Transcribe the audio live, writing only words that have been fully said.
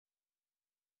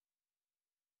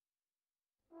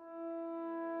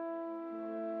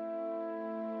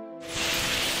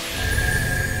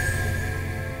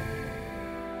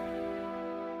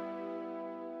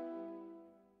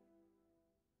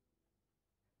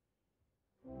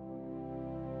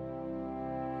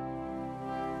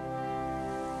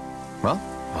Well,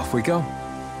 off we go.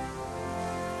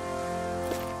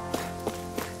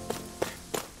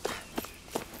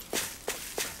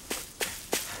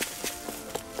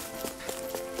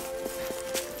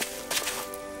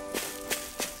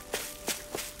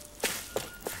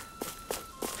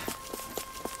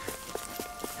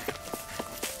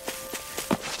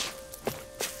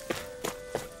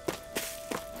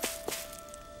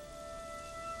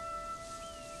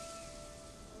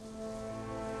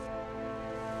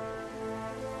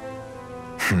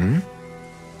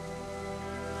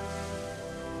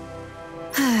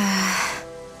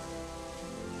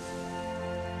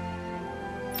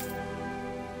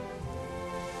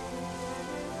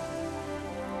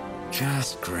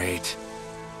 Just great.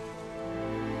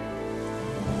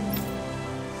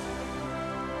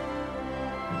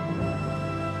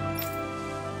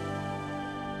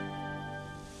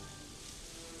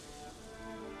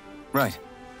 Right.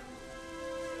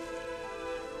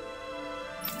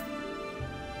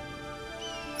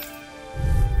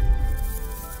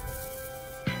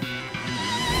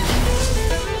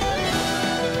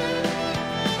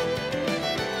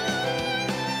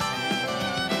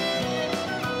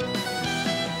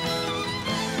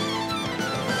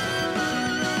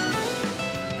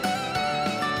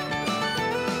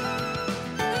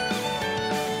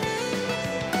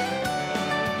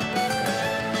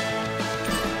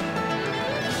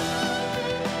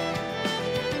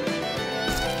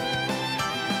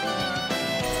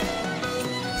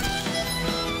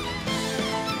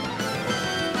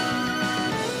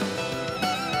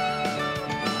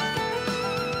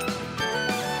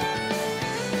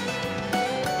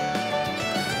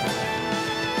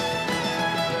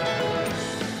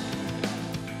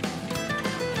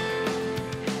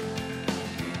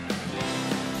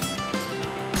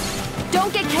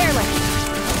 Don't get careless.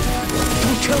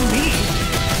 Don't tell me.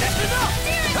 That's enough.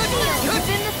 It's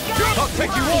in the sky. I'll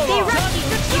take you all Be on. ready.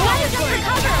 You gotta jump for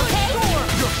cover, okay?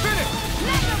 You're finished.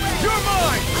 You're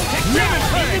mine.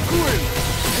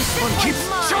 This one keeps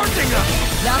charging us.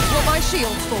 That's what my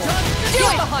shield's for.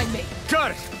 Get behind me.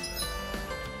 Got it.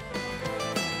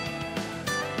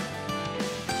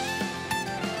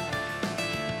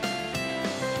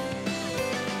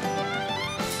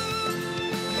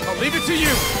 I'll leave it to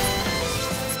you.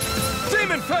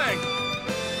 Demon Fang!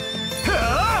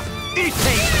 Eat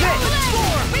this!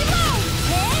 Reload!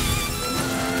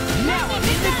 Now I'm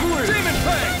in the groove! Demon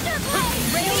Fang!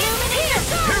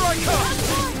 Here I come!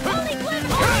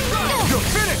 You're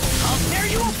finished! I'll tear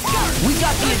you apart! We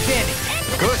got the advantage.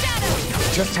 Good.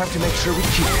 Just have to make sure we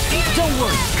keep it. Don't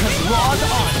worry, because Raw's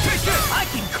on. Take this! I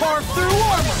can carve through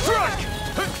armor. Strike!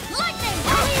 Lightning!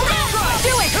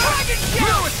 Do it!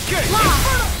 No escape!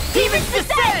 Demons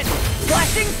descend!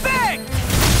 Flashing Fang!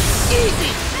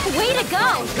 Easy! Way to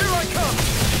go! Here I come!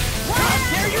 I'll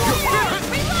tear you apart!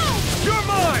 Reload! You're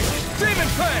mine! Demon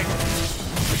Fang!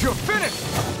 You're finished!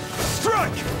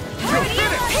 Strike! You're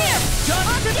finished! Here!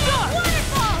 Just to start!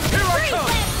 Waterfall! Here I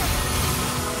come!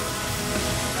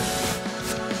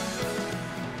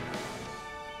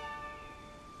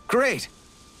 Great.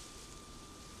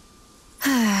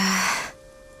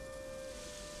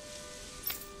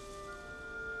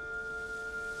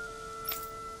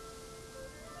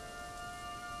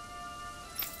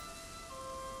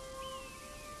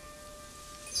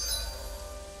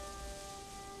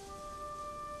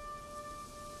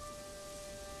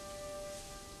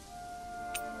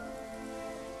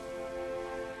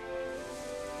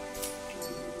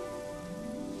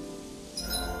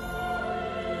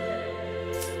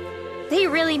 They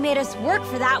really made us work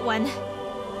for that one.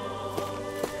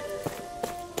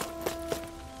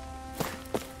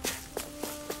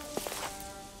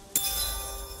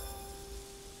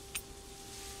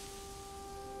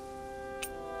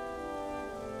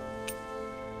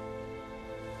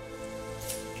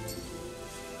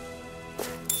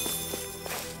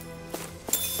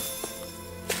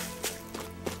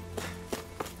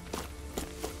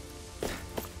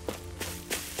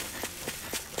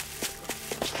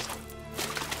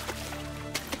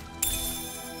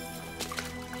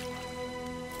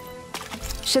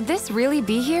 Should this really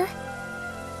be here?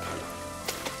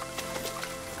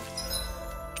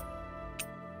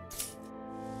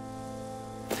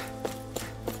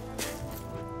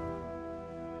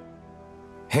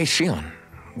 Hey, Shion,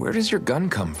 where does your gun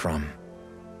come from?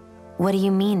 What do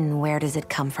you mean, where does it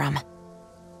come from?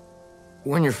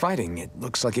 When you're fighting, it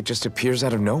looks like it just appears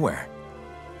out of nowhere.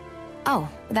 Oh,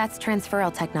 that's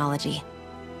transferal technology.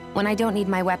 When I don't need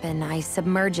my weapon, I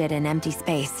submerge it in empty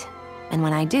space. And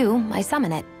when I do, I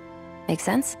summon it. Make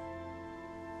sense?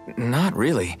 Not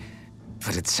really,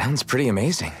 but it sounds pretty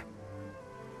amazing.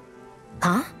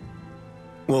 Huh?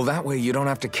 Well, that way you don't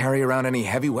have to carry around any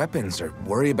heavy weapons or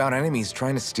worry about enemies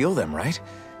trying to steal them, right?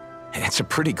 It's a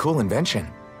pretty cool invention.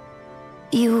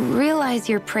 You realize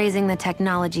you're praising the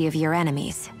technology of your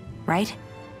enemies, right?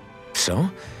 So,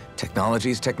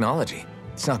 technology is technology.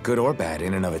 It's not good or bad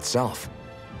in and of itself.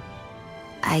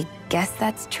 I guess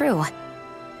that's true.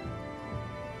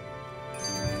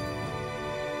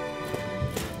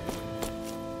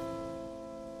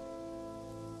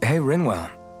 Hey, Rinwell,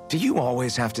 do you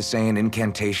always have to say an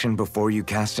incantation before you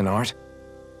cast an art?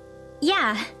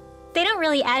 Yeah. They don't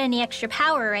really add any extra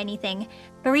power or anything,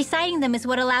 but reciting them is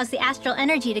what allows the astral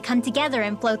energy to come together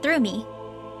and flow through me.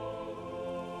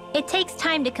 It takes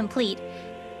time to complete,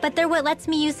 but they're what lets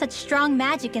me use such strong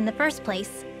magic in the first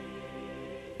place.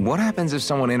 What happens if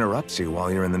someone interrupts you while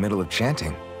you're in the middle of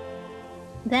chanting?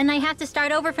 Then I have to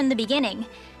start over from the beginning.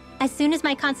 As soon as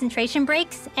my concentration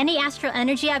breaks, any astral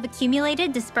energy I've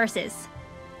accumulated disperses.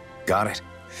 Got it.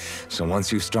 So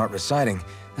once you start reciting,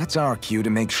 that's our cue to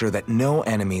make sure that no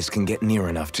enemies can get near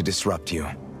enough to disrupt you.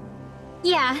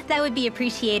 Yeah, that would be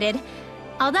appreciated.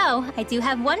 Although, I do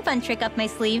have one fun trick up my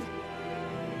sleeve.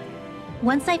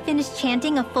 Once I finish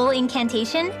chanting a full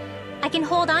incantation, I can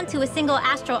hold on to a single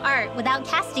astral art without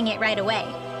casting it right away.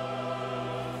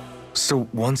 So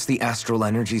once the astral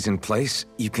energy's in place,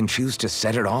 you can choose to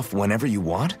set it off whenever you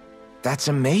want? That's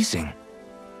amazing.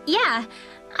 Yeah,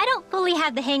 I don't fully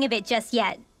have the hang of it just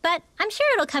yet, but I'm sure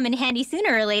it'll come in handy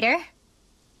sooner or later.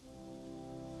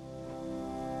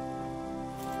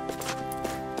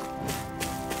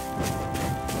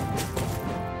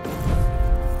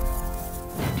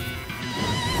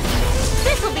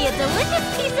 This'll be a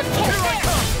delicious piece of cake!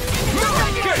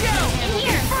 And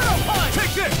here!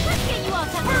 Take this! Let's get you all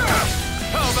some...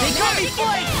 They got me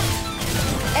flanked!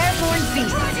 Airborne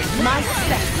beast, my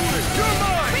spec. You're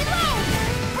mine!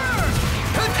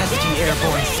 Pesky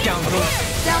airborne scoundrel.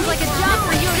 Sounds like a job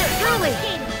for you truly.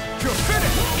 You're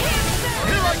finished!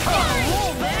 Here I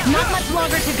come! Not much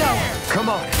longer to go. Come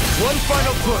on, one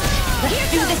final push. Let's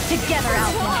do this together,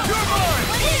 Alphan. You're mine!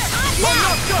 I'm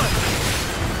not done!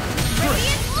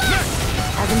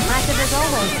 As impressive as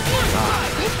always.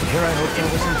 Here I hope there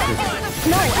was improvement.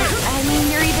 No, I mean,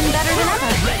 you're even better than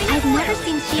ever. I've never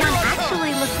seen Xion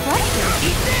actually look flustered.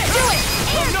 Do it!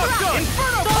 I'm not done!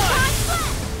 Inferno punch!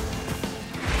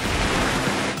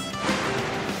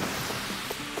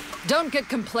 Don't get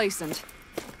complacent.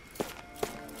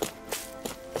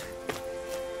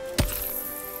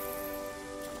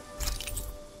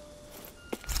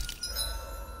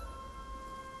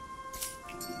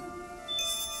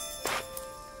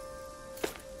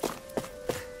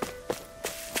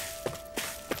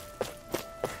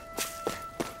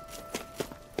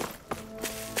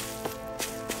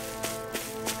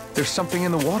 There's something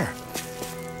in the water.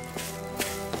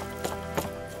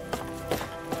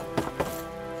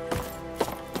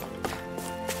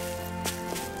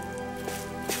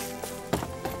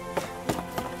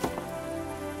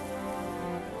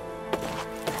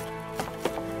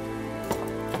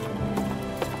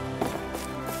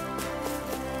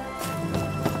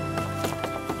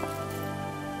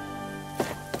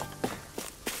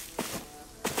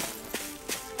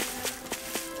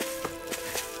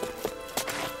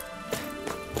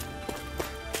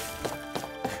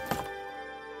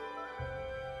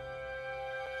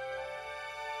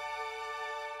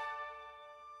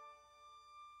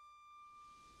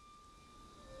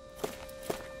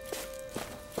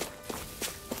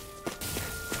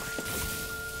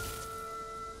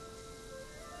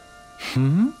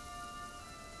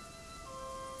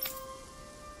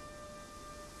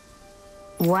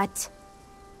 What?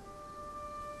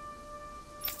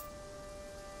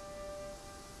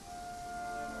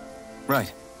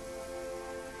 Right.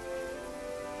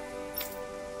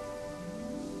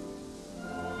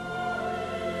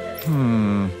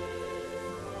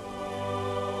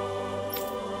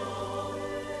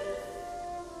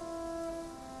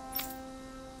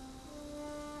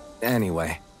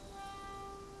 Anyway.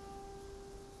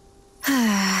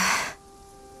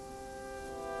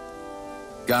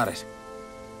 Got it.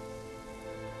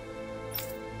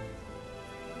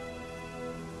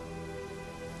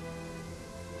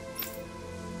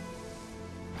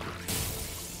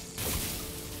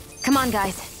 Come on,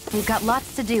 guys. We've got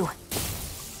lots to do.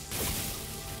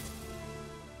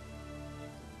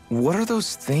 What are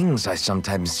those things I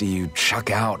sometimes see you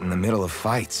chuck out in the middle of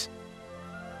fights?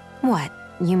 What?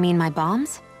 You mean my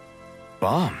bombs?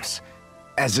 Bombs?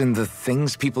 As in the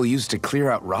things people use to clear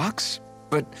out rocks?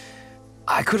 But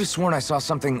I could have sworn I saw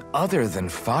something other than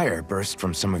fire burst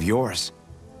from some of yours.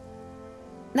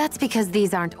 That's because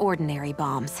these aren't ordinary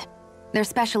bombs. They're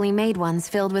specially made ones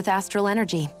filled with astral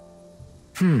energy.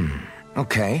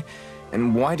 Okay,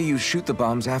 and why do you shoot the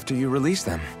bombs after you release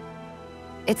them?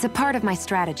 It's a part of my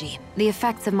strategy. The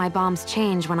effects of my bombs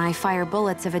change when I fire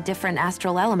bullets of a different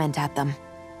astral element at them.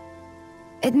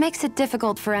 It makes it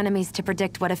difficult for enemies to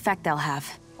predict what effect they'll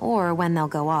have, or when they'll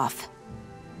go off.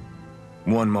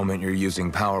 One moment you're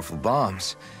using powerful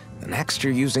bombs, the next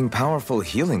you're using powerful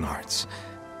healing arts.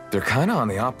 They're kinda on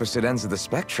the opposite ends of the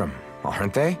spectrum,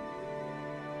 aren't they?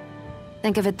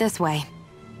 Think of it this way.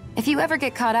 If you ever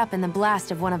get caught up in the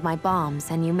blast of one of my bombs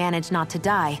and you manage not to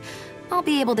die, I'll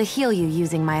be able to heal you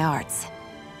using my arts.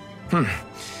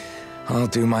 I'll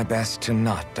do my best to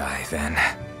not die then.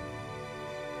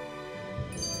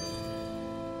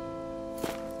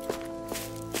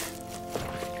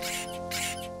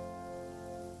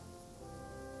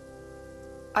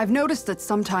 I've noticed that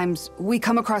sometimes we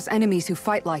come across enemies who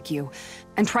fight like you,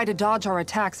 and try to dodge our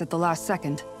attacks at the last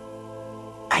second.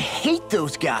 I hate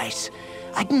those guys.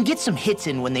 I can get some hits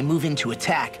in when they move into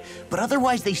attack, but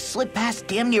otherwise they slip past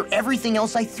damn near everything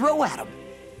else I throw at them.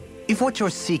 If what you're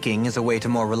seeking is a way to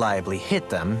more reliably hit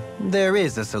them, there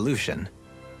is a solution.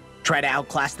 Try to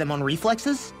outclass them on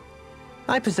reflexes?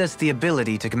 I possess the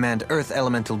ability to command Earth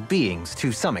elemental beings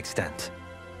to some extent.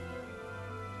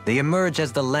 They emerge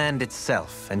as the land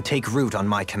itself and take root on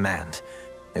my command.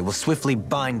 They will swiftly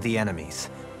bind the enemies,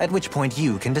 at which point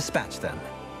you can dispatch them.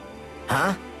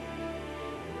 Huh?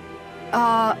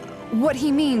 What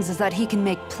he means is that he can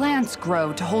make plants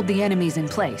grow to hold the enemies in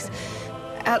place.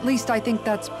 At least I think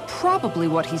that's probably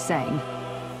what he's saying.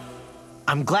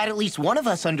 I'm glad at least one of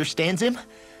us understands him.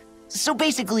 So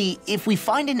basically, if we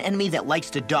find an enemy that likes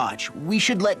to dodge, we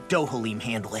should let Dohalim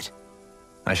handle it.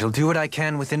 I shall do what I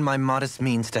can within my modest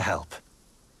means to help.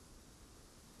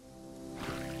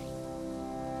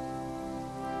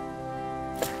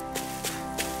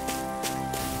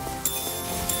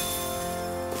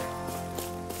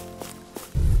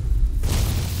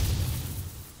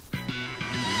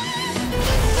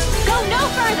 Go no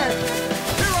further!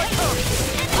 Here I come!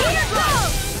 Here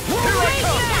goes! Here I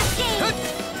come!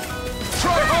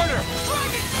 Try harder!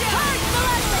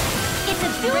 It's a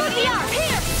duel of the arts!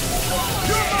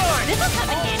 You're mine! This'll come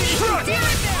in handy!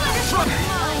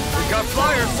 We got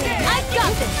fire! I've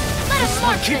got this! Let a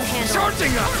marksman handle it!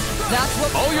 Charging us! That's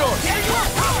what— All yours!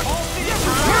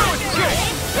 Through it, kid!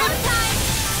 Showtime!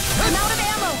 I'm out of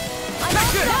ammo! I'm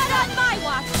That's it. not on my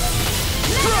watch!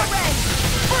 Struck!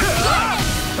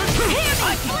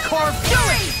 I can carve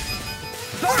fury!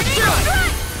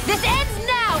 This ends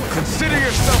now! Consider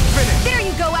yourself finished! There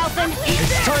you go, Alphan!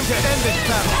 It's time to end this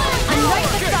battle! I'm right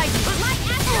beside you! My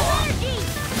astral energy!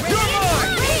 You're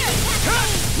mine!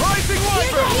 Rising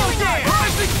Viper!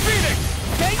 Rising Phoenix!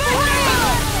 Take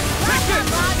Take this!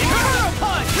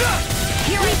 Punch!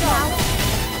 Here we go!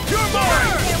 You're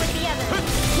mine! There with the others!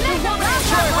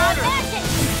 Try harder!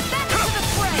 Back to the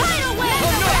fray! Tidal wave!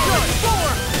 I'm not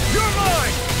done! You're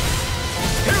mine!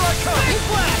 Here I come!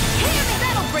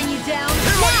 That'll bring you down!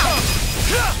 Here I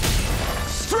come!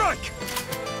 Strike!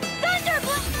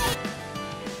 Thunderblast!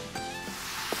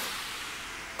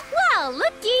 Well,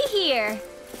 looky here!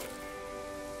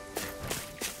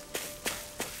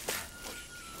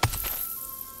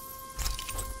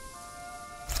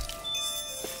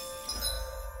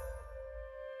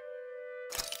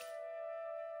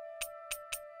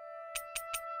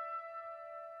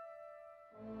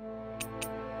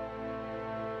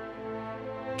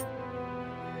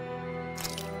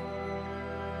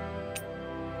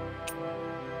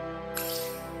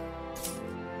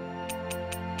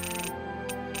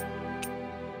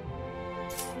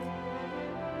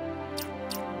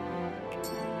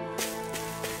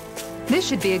 This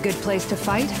should be a good place to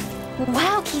fight.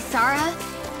 Wow, Kisara!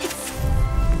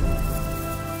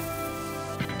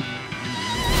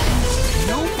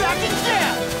 No backing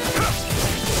down!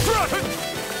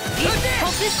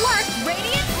 Hope this works!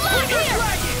 Radiant Blood here!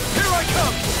 Here I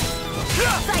come!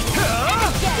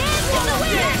 Dance in the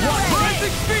wind!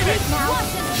 Rising Phoenix! Now,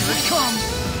 Here it comes!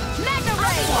 Mega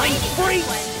Ray! Flying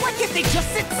freaks! Why can't they just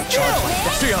sit still?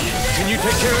 Sia, can you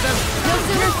take care of them? No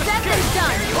sooner said than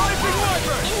done! Rising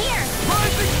Viper! In here!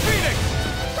 Rising Phoenix!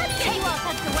 Let's get you all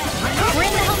tucked away! We're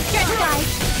in the home stretch, guys!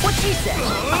 What she said?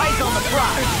 Eyes on the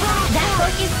prize! That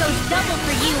focus goes double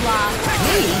for you, Law!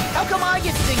 Me? How come I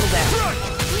get singled out?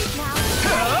 Sleep now!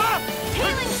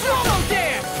 Healing Solo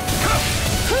dance!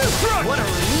 What a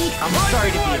relief! I'm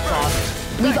sorry to be a father.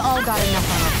 We've all got enough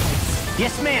on our plates.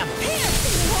 Yes, ma'am.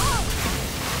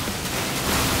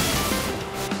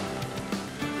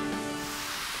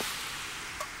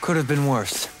 Could have been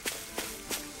worse.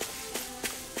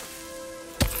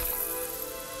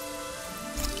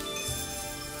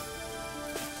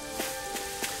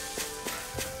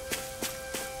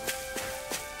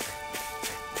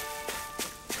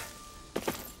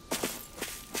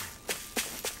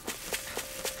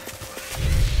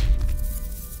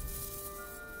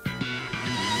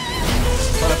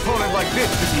 like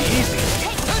this should be easy.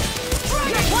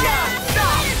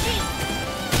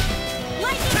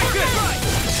 Take this!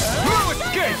 No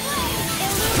escape!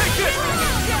 Take this!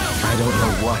 I don't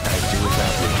know what I'd do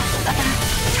without you.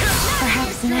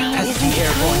 Perhaps now Pesky isn't the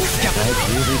airborne time? scum. I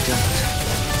really don't.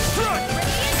 Strike!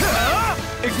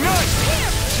 Ignite!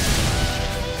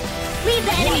 Leave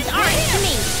the enemy's arms to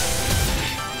me!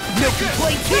 No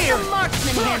complaints here!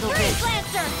 Marksman handled it.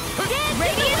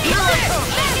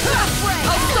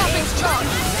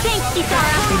 Thanks,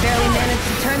 Kisara! We barely managed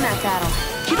to turn that battle.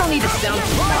 You don't need to sound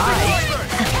too high.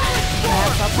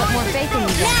 Perhaps I'll put more faith in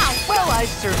you then. Well, I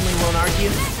certainly won't argue.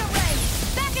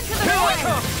 Back into the Here I ring.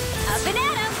 come! Up and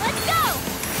at 'em, let's go!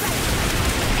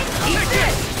 Take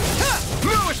this!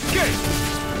 No escape!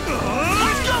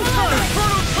 Let's go!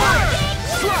 Infernal fire!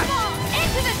 Slap!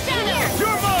 Into the center.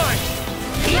 You're mine!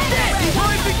 Eat this.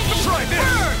 Rising! Try this!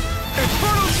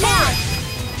 Infernal fire!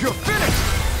 You're finished!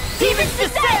 Demons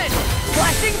descend.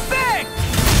 Flashing bang!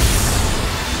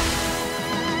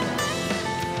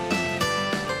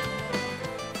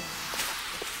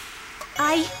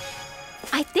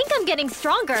 I think I'm getting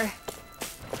stronger.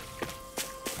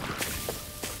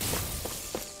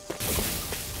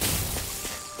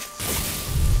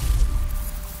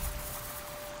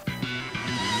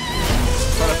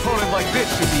 An opponent like this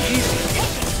should be easy.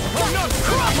 I'm not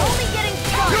I'm only getting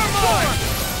stronger. You're mine!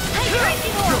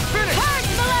 Crazy You're horse. finished! Purge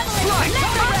malevolence. Slide. Let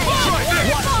the rain. Try this!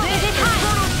 What's this?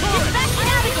 Infernal fire! It's backing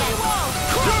out again.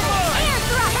 You're mine! Air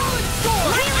thrust.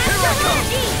 Here I come!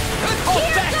 All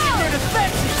back in their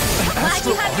defenses! Glad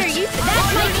you have your use. That's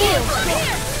my cue.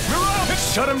 Mirage!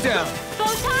 Shut him down!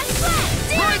 Photon blast.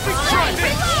 Rising strike!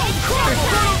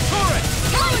 Infernal torrent!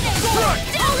 Strike!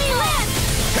 Holy lance.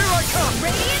 Here I come!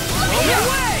 Radiant On your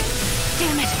way!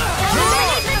 Damn it.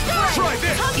 Try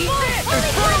this! Infernal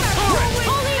torrent!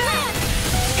 Holy lance.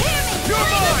 Hear me. You're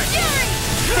mine!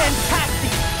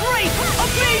 Fantastic! Great!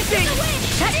 Amazing!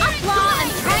 Shut up, Law. I'm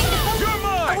trying to focus. You're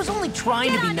mine! I was only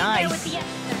trying to be nice.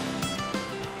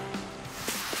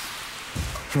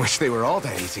 Wish they were all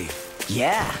that easy.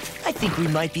 Yeah, I think we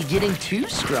might be getting too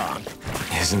strong.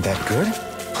 Isn't that good?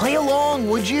 Play along,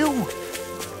 would you?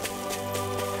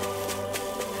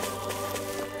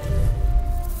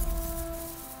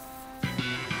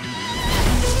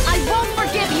 I won't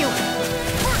forgive you.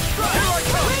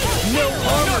 No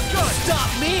armor can stop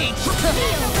me!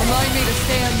 Remind me to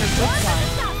stay on your good side.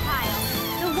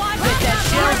 Bet that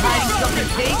shell hiding something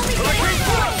big.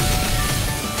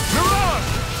 Mirage!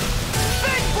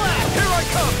 Big blast! Here I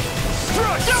come!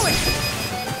 Strike! Do it!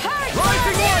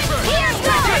 Rising Wyvern! Here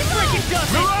goes! Freaking dust!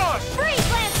 Mirage! Freeze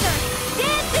Lancer!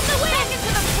 Dance in the wind! Back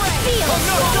into the fray! Feel I'm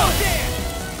not done!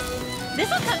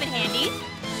 This'll come in handy.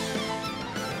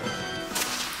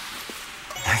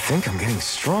 I think I'm getting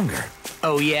stronger.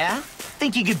 Oh yeah?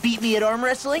 Think you could beat me at arm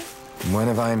wrestling? When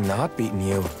have I not beaten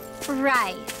you?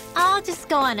 Right. I'll just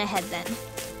go on ahead then.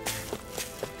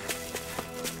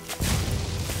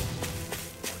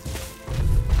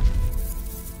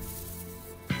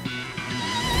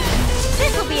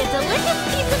 This'll be a delicious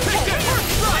piece of cake.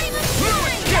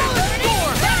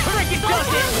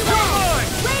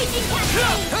 Raging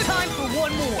cascade! Time for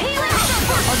one more! Healing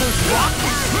Are those rocks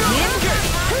and skin?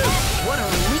 What a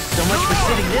relief! So much for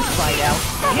sitting this fight out.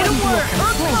 It'll work!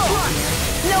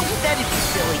 Nope, that is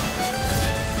silly.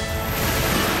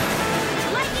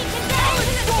 Lightning convey!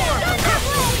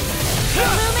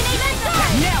 Illuminate the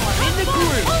sun! Now I'm in the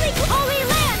groove! Holy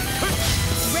land!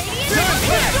 Radiant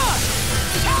Mirage!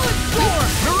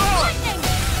 lightning!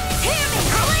 Hear me!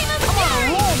 Flame of I'm on a fury!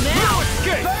 roll No now!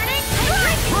 escape! Burning!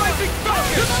 Rising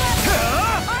Falcon!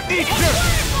 Eat this!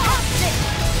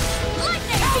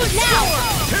 Lightning! Now!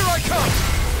 Here I come!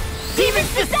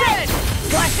 Demons descend!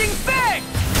 Flashing bang!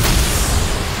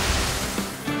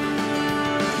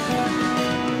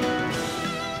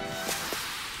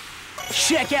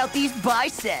 Check out these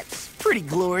biceps. Pretty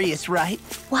glorious, right?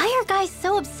 Why are guys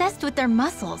so obsessed with their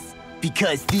muscles?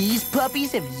 Because these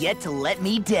puppies have yet to let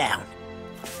me down.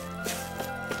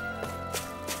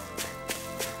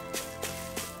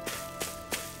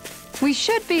 We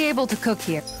should be able to cook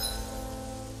here.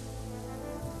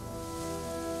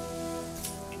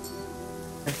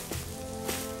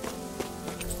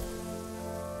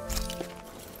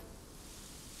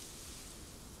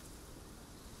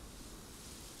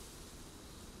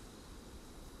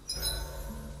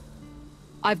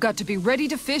 I've got to be ready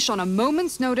to fish on a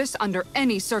moment's notice under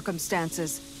any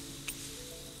circumstances.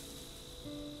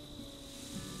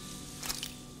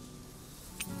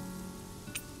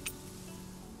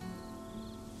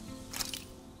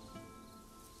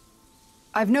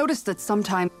 I've noticed that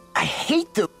sometimes... I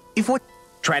hate the... If what...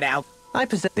 Try it out. I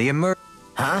possess the emer...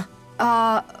 Huh?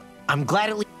 I I'm glad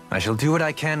at least... I shall do what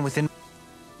I can within...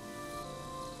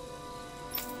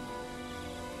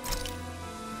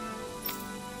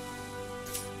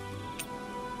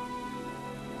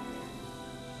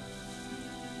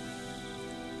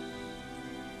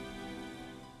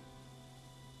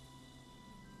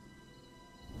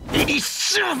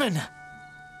 '87!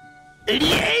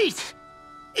 88!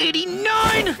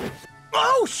 89!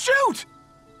 Oh, shoot!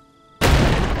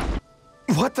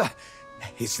 What the?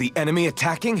 Is the enemy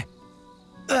attacking?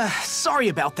 Sorry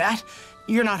about that.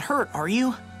 You're not hurt, are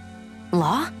you?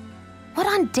 Law? What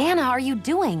on Dana are you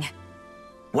doing?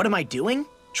 What am I doing?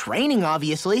 Training,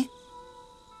 obviously.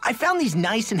 I found these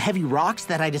nice and heavy rocks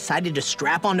that I decided to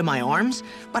strap onto my arms,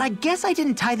 but I guess I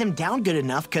didn't tie them down good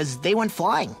enough because they went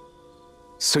flying.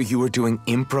 So you were doing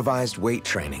improvised weight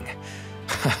training.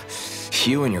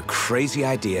 You and your crazy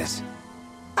ideas.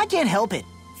 I can't help it.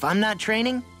 If I'm not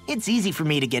training, it's easy for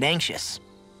me to get anxious.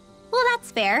 Well,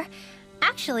 that's fair.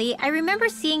 Actually, I remember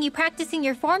seeing you practicing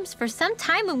your forms for some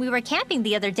time when we were camping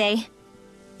the other day.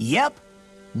 Yep.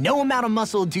 No amount of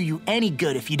muscle will do you any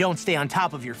good if you don't stay on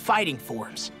top of your fighting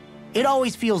forms. It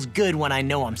always feels good when I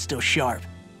know I'm still sharp.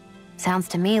 Sounds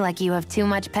to me like you have too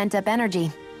much pent-up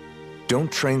energy.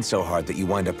 Don't train so hard that you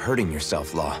wind up hurting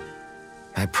yourself, Law.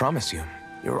 I promise you,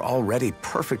 you're already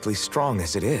perfectly strong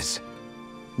as it is.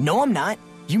 No, I'm not.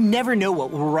 You never know what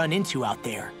we'll run into out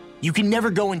there. You can never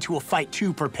go into a fight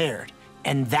too prepared.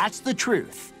 And that's the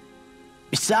truth.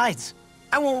 Besides,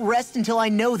 I won't rest until I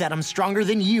know that I'm stronger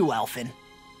than you, Alphan.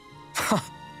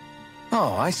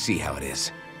 Oh, I see how it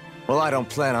is. Well, I don't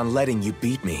plan on letting you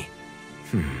beat me.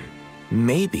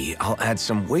 Maybe I'll add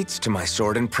some weights to my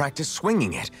sword and practice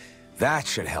swinging it. That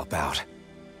should help out.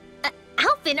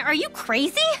 Alphan, are you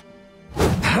crazy?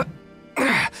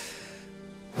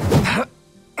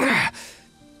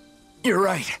 You're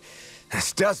right.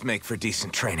 This does make for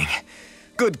decent training.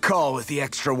 Good call with the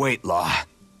extra weight, Law.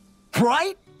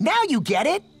 Right? Now you get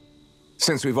it!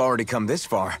 Since we've already come this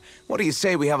far, what do you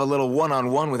say we have a little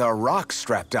one-on-one with our rocks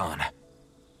strapped on?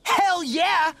 Hell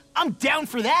yeah! I'm down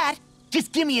for that!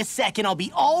 Just give me a sec and I'll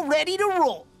be all ready to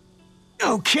roll.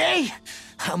 Okay,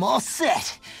 I'm all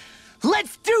set.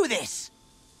 Let's do this!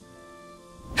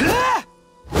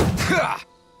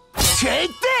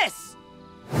 Take this!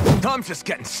 I'm just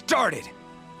getting started.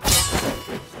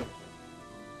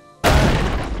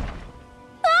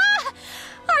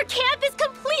 Our camp is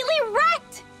completely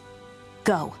wrecked!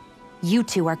 Go. You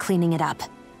two are cleaning it up.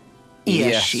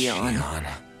 Yes, Shion.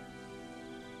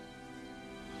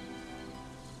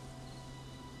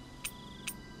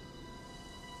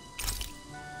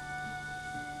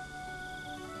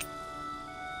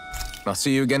 I'll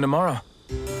see you again tomorrow.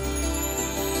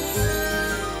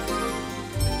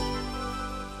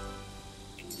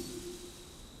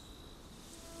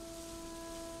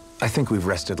 I think we've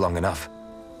rested long enough.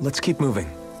 Let's keep moving.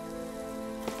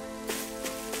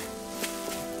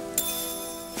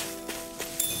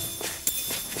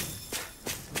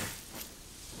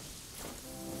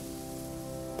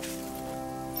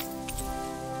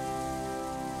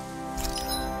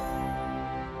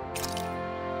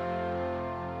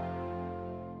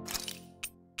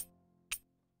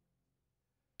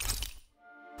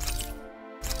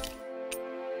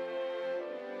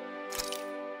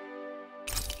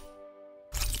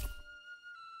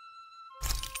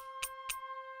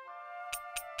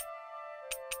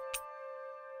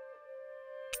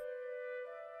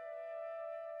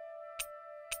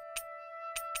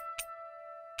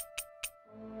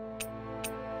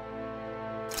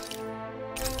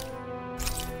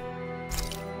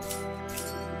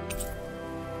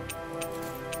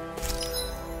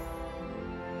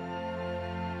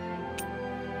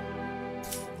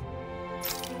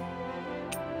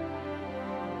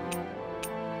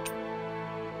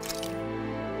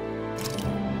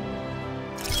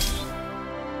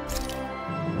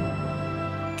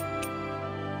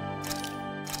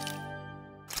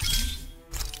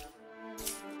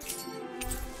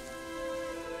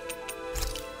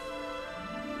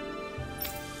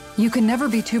 You can never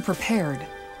be too prepared.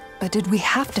 But did we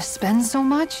have to spend so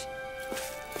much?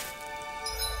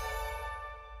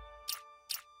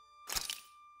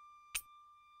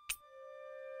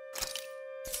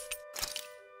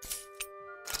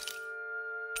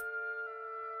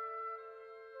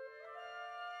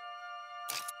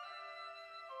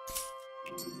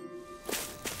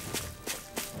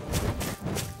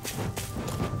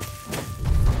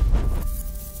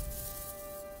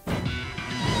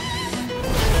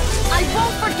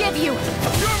 Forgive you!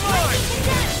 You're mine!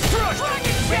 Crush!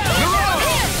 You're out!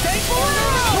 Stay below!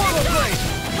 Portal blade!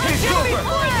 It's over!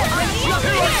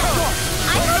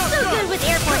 I'm not so good with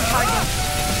airborne targets.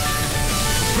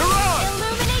 You're out!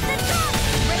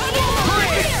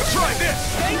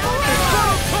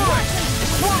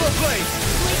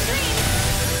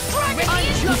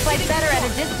 You fight better at a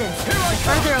distance. The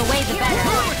further away, the better.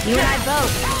 You and I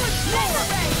both.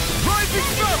 Rising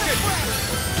Falcon!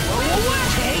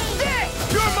 Take this!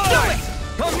 You're mine!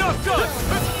 I'm not done!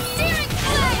 Steering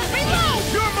flame, reload!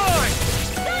 You're mine!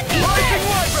 Rising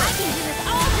Wyvern! I can do this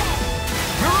all day.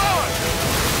 You're on!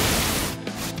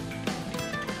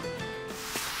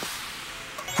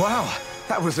 Wow,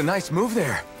 that was a nice move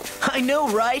there. I know,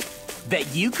 right?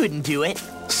 Bet you couldn't do it.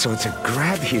 So it's a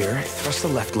grab here, thrust the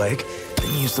left leg,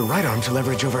 then use the right arm to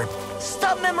leverage over...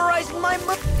 Stop memorizing my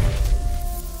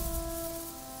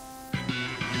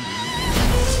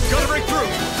Gotta break through!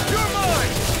 You're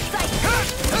mine!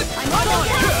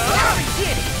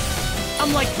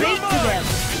 I'm like bait to them.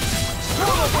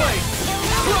 Swallow blade!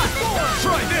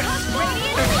 Try this!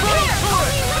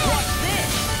 What's this?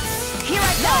 Here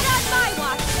I go! Not on my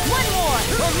watch! One more!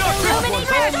 I'm not Illuminate this blah, one's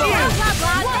blah, all blah, mine!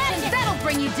 blah, blah. That'll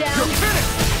bring you down! You're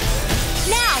finished!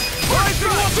 Now!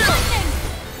 Rising Wyvern! Lightning!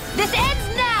 This ends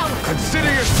now!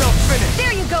 Consider yourself finished!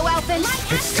 There you go, Alphan!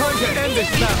 It's time to end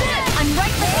this battle! I'm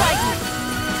right beside you!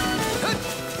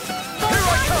 Here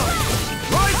I come!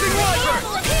 Rising Wyvern!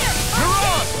 Here! You're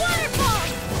on! Waterfall!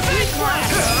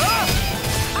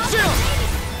 Chill!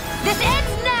 This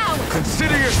ends now!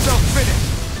 Consider yourself finished!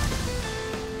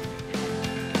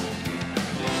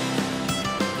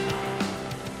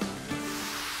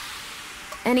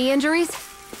 Any injuries?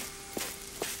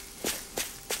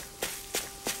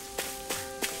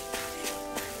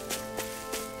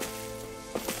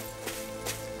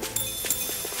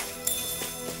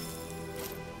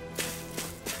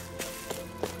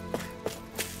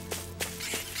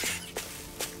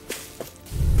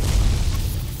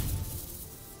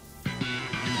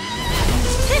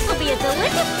 This'll be a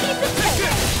delicious piece of cake!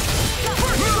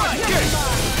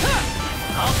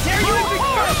 I'll tear you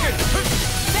apart!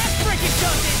 That freaking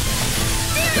does it!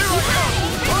 Here I come!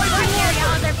 Rising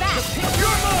Wyvern! They're back!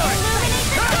 You're mine! Illuminate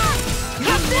the sun!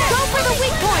 Go for the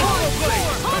weak point!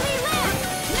 Holy Land!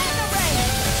 Mega Ray!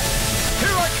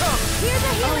 Here I come! Here's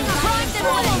a healing Follow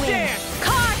swallow dance!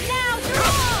 Carve now!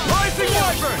 Draw! Rising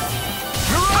Wyvern!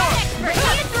 You're on! Expert,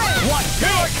 see it through! What?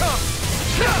 Here I come!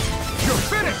 You're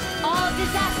finished! All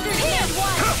disasters made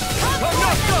one! I'm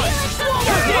not done!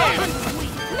 You're done!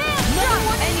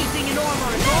 Anything in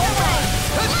armor is Mega all Ray!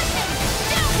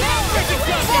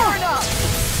 fair enough.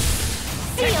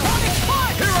 Seal!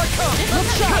 Here I come! Look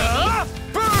sharp!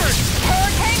 Burn!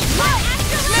 Hurricane!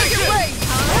 Take it!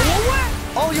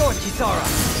 All yours, Kisara.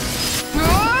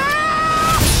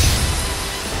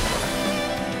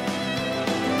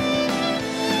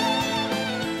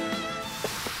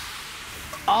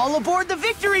 All aboard the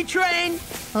victory train!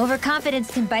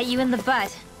 Overconfidence can bite you in the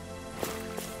butt.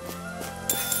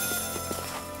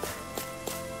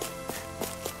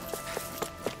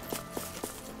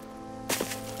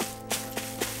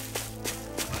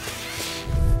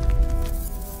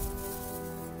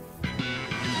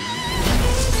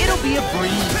 It'll be a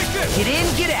breeze. Get in,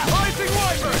 get out. Rising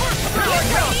Wyvern! Here I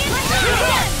come!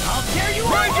 I'll tear you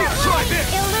Rising! apart. Try this!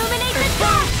 Illuminate the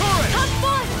sun! Torrent! Come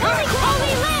forth!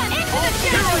 Holy Land! Into the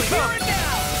Here I future! come!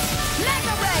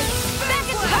 Mega Ray! Back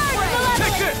and turn!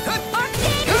 Take Malevolent! this!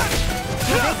 Arcade!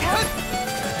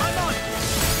 I'm on!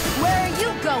 Where are you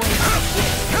going?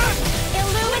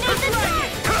 Illuminate the sun!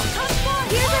 Come forth!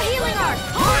 Here's a healing arc!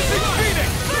 Rising Phoenix!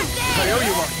 First aid! I owe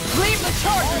you one! Leave the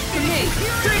charges to me.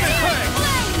 Demon Fang!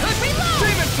 Reload!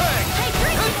 Demon Fang!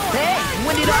 Hey,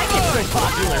 when did I get so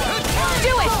popular?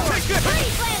 Do it! Take this!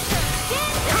 Freeze Lancer!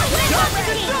 Dance to the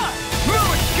wind! No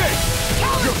escape!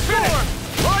 You're finished!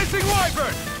 Rising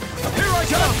Wyvern! Here I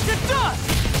come! The dust!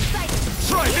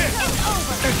 Try this! It's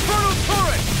over! Infernal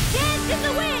Torrent! Dance in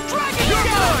the wind! You're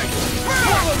mine!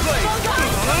 Swallow Blade!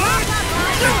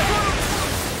 Do it!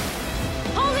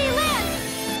 Holy Land!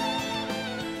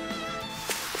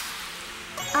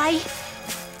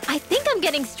 I think I'm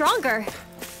getting stronger.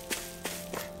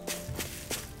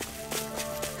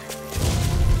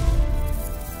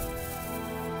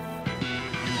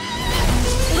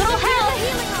 Little help!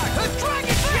 The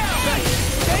Dragon Shout!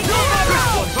 This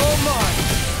one's all mine!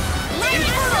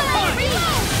 Infernal Punch!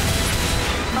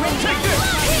 Take this!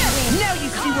 Now you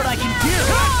see what I can do.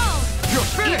 You're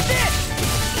finished!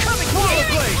 Coming Swallow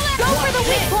Blade! Go for the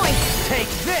weak point!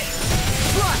 Take this!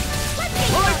 Right!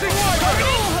 Rising Wyvern!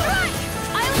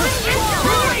 I'll bring you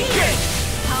Break it!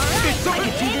 Alright! It's I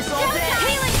can do this all day!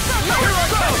 Healing Here I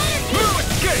go! No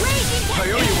escape! I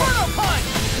owe you one! Punch!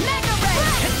 Mega Ray!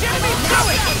 Enemy do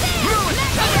it!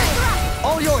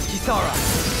 All yours, Kisara.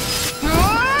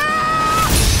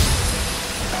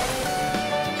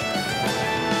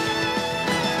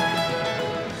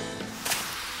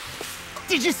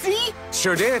 Did you see?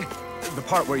 Sure did. The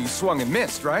part where you swung and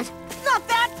missed, right? Not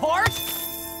that apart!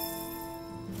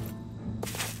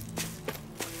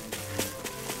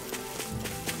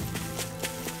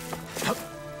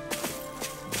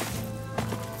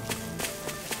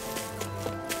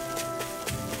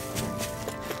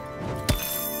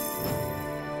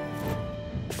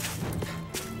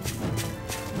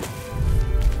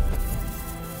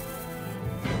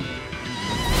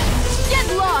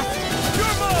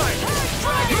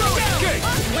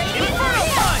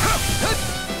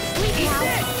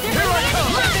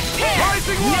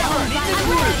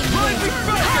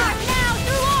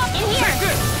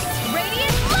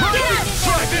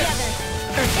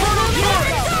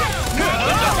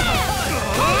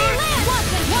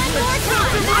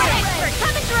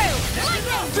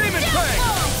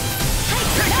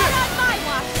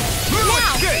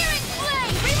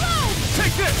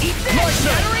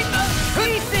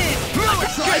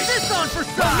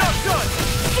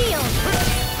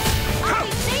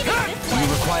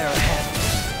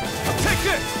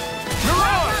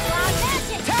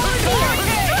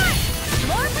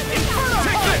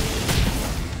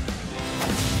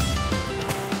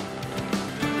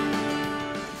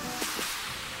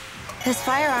 This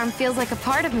firearm feels like a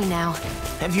part of me now.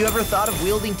 Have you ever thought of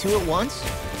wielding two at once?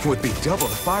 Would be double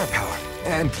the firepower,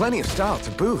 and plenty of style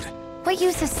to boot. What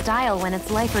use is style when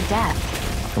it's life or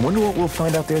death? I wonder what we'll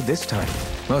find out there this time.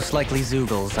 Most likely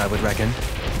Zoogles, I would reckon.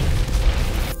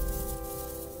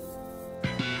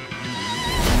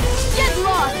 Get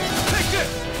lost! Take it!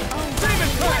 Demon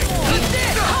Tank!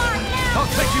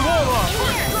 I'll take you all off!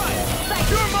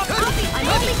 I'm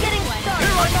only getting started.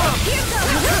 Here I come!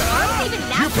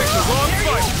 You picked the wrong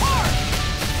fight!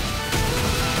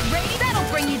 Ready? That'll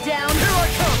bring you down. Here I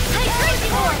come! Hey, crazy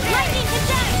horse! Lightning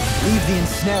attack! Leave the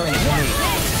ensnaring to me.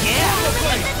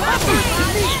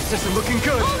 This is looking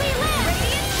good.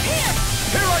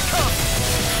 Here I come!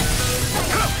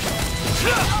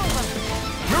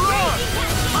 Mirage!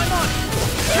 I'm on!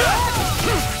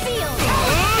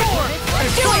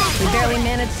 We barely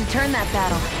managed to turn that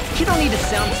battle. You don't need to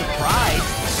sound surprised.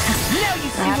 Now you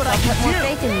see Perhaps what I I'll can put more do.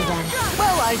 faith in you then.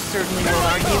 Well, I certainly won't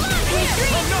argue.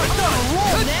 I'm not done!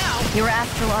 Roll now! Your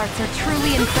astral arts are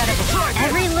truly incredible.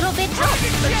 Every little bit helps,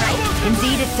 right?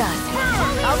 Indeed it does.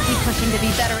 I'll keep pushing to be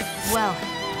better as well.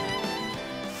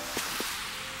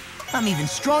 I'm even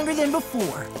stronger than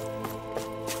before.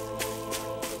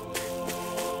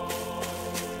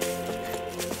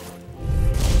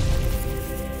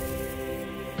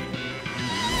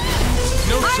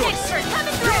 No choice!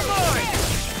 Coming You're through! mine!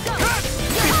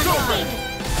 It's over!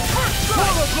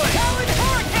 Swallow blade!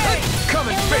 Come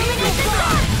and face me!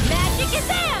 Magic is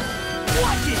in!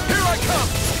 Watch it! Here I come!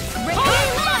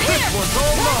 This one's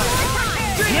all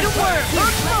mine! Get away!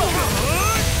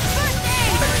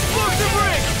 Explosive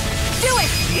ring! Do it!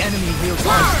 The enemy wields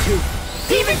arms too.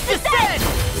 Demons descend!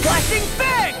 Flashing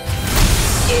bang!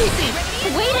 Easy!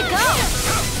 Way to go!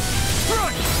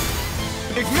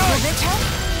 Ignite!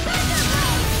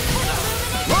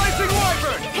 Rising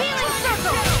Wyvern! Healing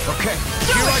circle! Okay,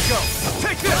 here I go!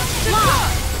 Take this!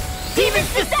 Demons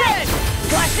descend!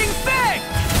 Flashing bang!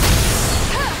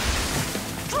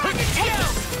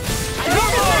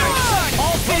 You're mine!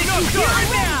 I'll finish you here and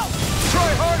now!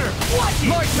 Try harder!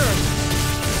 My turn!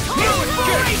 No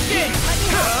escape!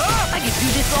 I can do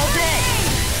this all day!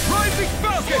 Rising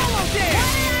Falcon!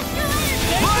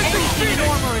 Rising Anything in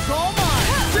Phoenix! armor is all mine!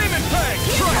 Demon Fang!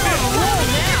 Try this! Roll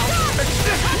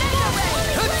now!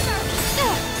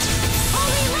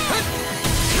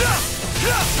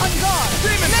 On guard!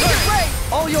 Demon Fang!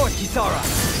 All yours, Kisara!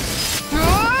 Here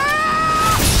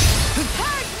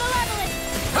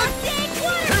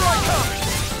I come!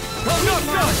 I'm not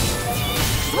done!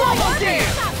 Swallow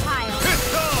dance!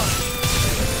 It's on!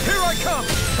 Here I come!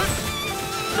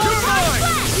 You're mine!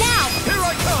 Now! Here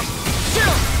I come!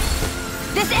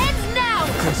 This ends now!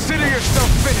 Consider yourself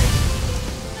finished!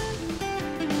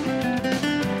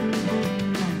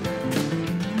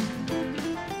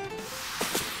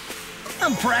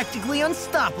 I'm practically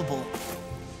unstoppable.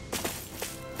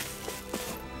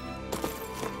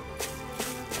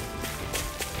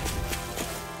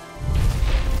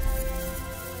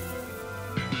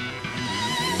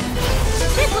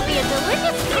 This will be a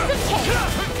delicious piece of cake!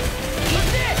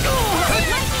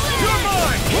 You're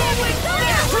mine!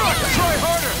 Try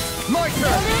harder! My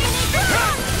turn!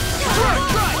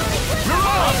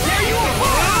 There you are!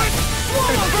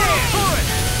 It's good!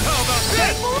 How about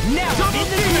this? Now I'm in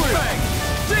the Demon groove! Fang!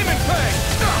 Demon Fang!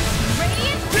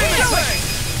 Demon Fang!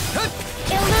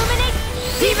 Illuminate!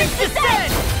 Demons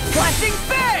descend! Flashing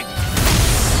bang!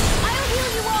 I'll heal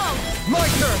you all! My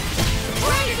turn!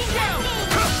 Raising down!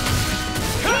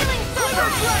 Healing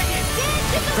circle!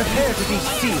 Prepare to be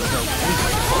sealed, O weak.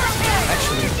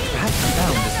 Actually, perhaps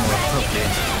bound is more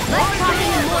appropriate. Less talking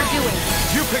and more doing.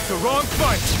 You picked the wrong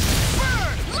fight!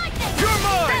 You're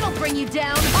mine! That'll bring you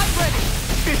down. I'm ready.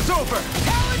 It's over!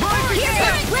 Rising Here's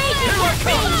Fang! your radiant Here I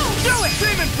come! speed. Do it!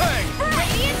 Demon Fang!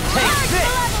 Radiant Take charge this.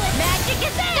 malevolent. Magic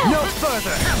is in. No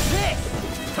further!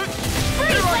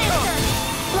 Freeze Here I come. Lancer.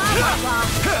 Blah, blah,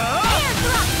 blah. Hand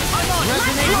thrust. I'm on!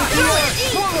 Resonate Do with it! the earth.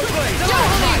 Swallow Blade!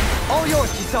 All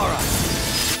yours, Kisara.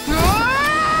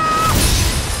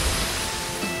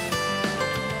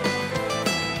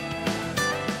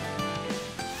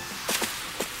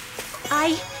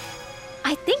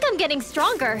 I think I'm getting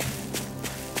stronger.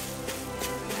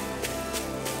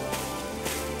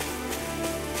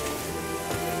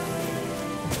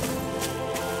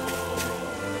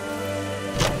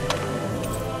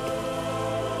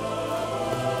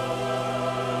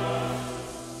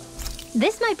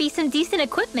 This might be some decent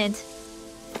equipment.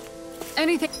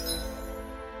 Anything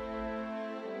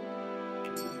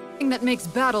that makes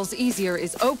battles easier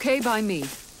is okay by me.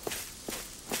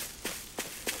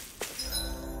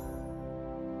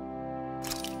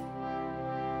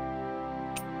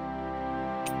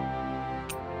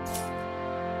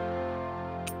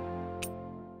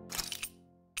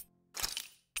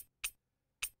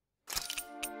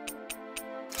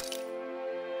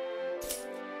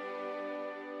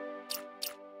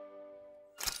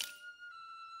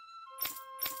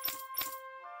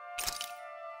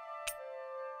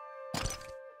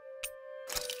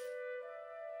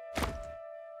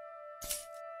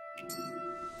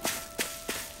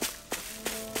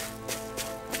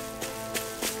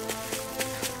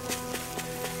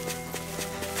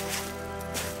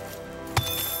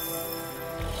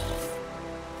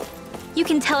 You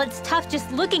can tell it's tough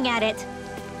just looking at it.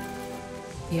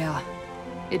 Yeah,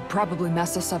 it'd probably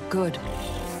mess us up good.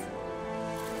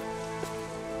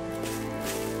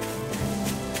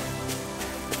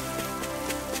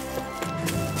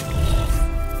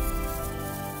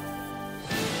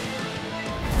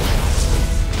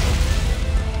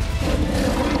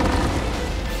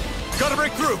 Gotta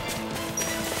break through!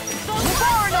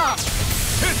 Far enough.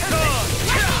 It's done!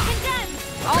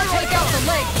 I'll take out the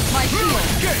leg with my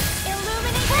shield. Get!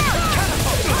 Illuminate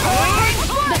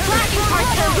the flashing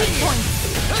parts are weak points.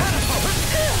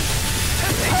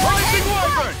 Rising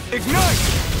Wyvern! Ignite!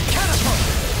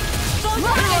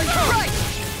 Lightning strike.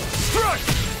 Strike!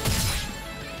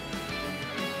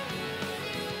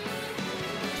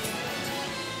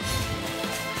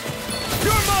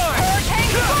 You're mine!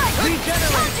 Hurricane strike. Regenerate!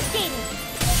 Confiscated.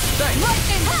 Thanks!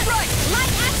 Lightning strike.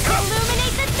 Light astral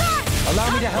illuminate the dark. Allow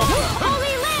me to help you.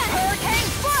 Holy land. Hurricane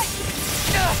strike.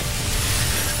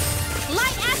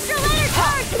 Light astral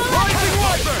energy. Rising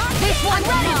Wyvern! This one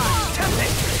ready.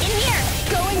 In here!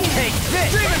 Going in. Take this!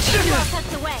 Demon Shimmer!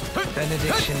 Tucked away.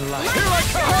 Benediction light. Here I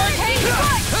come! Hurricane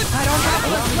strike. I don't have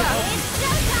much left. It's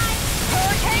showtime.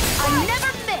 Hurricane I never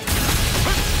miss.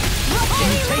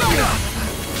 Holy Take land. it up.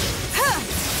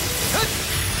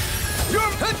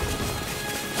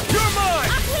 You're mine!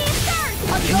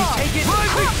 Can you take it?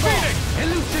 Rising Phoenix!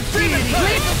 Elusive Demon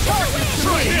deity. Fang!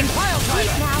 Strike in pile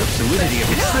driver. The fluidity of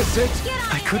Is this. this it?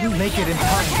 I couldn't make it in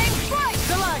time. Hurricane strike.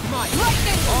 Stalagmite!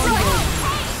 Lightning strike.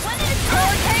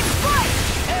 Hurricane strike.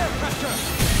 Air pressure!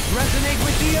 Resonate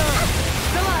with the earth.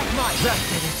 Stalagmite! That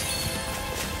did it.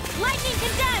 Lightning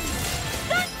condemned.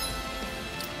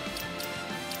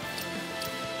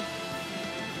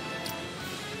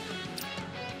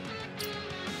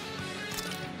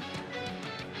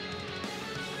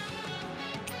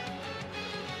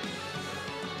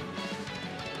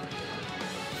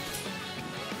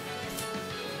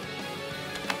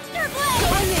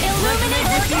 Illuminate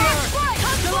the dark.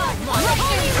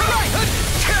 Lightning strike.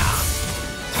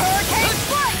 Hurricane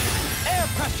strike. Air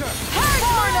pressure!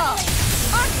 Tornado.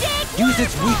 Arctic Use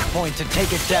its weak point to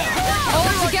take it down. All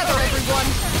together, everyone!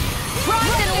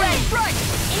 Rise and red strike.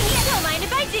 In here, don't mind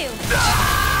if I do.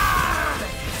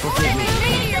 Forgive me.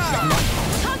 Meteor.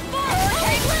 Tug forward!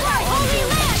 Hurricane strike. Holy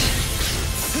land!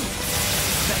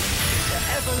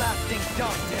 Everlasting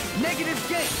darkness. Negative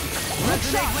gate.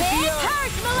 Resonate with the earth.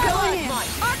 Purge malevolent!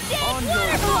 Arctic On your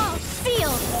waterfall.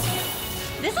 Sealed!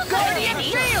 This'll come in Guardian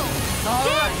handy. shield.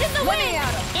 Dance in the wind!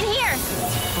 In here!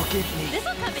 Forgive me.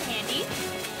 This'll come in handy.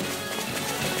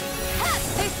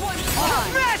 This one's mine.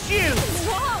 Smash you!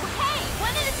 Whoa, hey!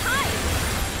 One at a time!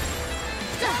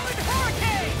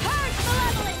 Hurricane. Purge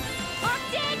malevolent!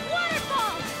 Arctic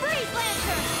waterfall! Freeze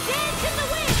lancer! Dance in the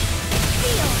wind!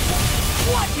 Sealed!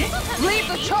 What? This'll come in Leave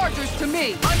the handy. chargers to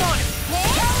me! I'm on it!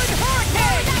 Talon hurricane!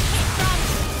 Where that came from?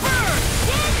 Burn!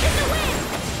 Dance in the wind!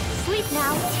 Sleep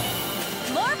now.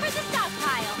 More for the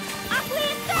stockpile. Aqua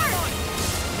and Third!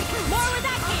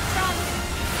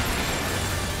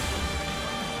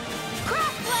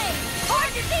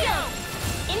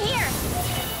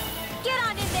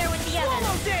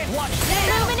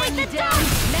 With the dome!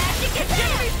 Magic is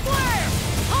enemy flare!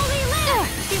 Holy lamp!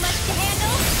 Too much to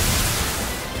handle?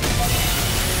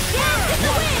 Dance in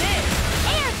the wind!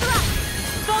 Air thrust!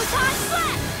 Photon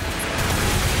blast!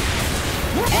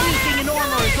 Anything in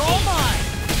armor is all mine!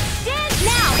 Dance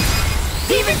now!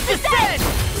 Demons descend!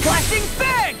 Flashing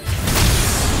fang!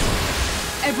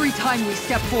 Every time we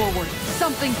step forward,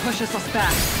 something pushes us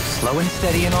back. Slow and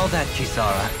steady and all that,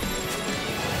 Kisara.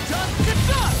 Dust to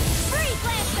dust! Freeze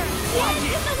Lancer! Dance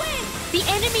in the wind! The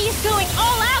enemy is going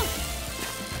all out!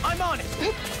 I'm on it!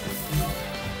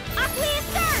 Aquila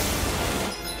Surge!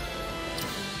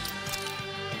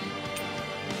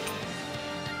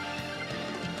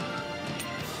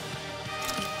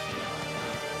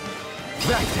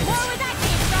 Back to More where that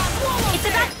came from! It's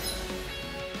about...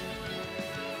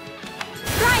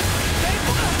 Strike!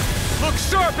 Look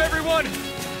sharp, everyone!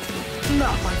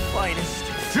 Not my finest.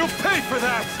 You'll pay for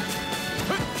that!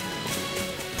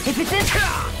 If it's in...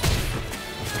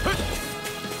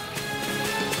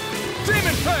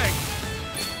 Demon Fang!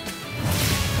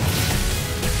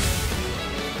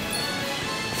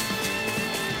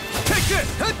 Take this!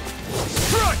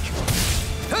 Strike!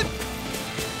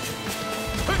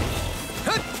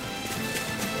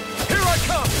 Here I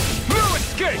come! No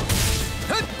escape!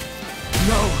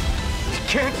 No! It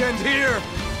can't end here!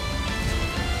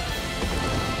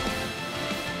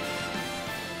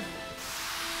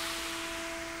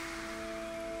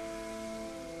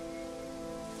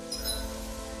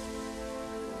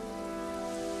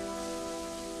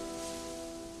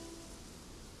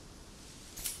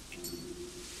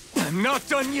 I'm not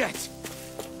done yet!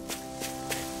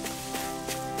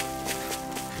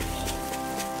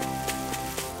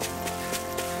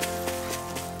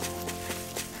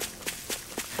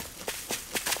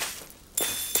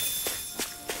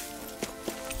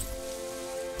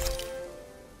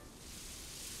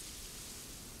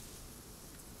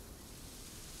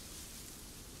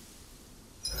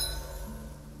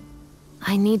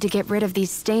 I need to get rid of these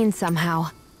stains somehow.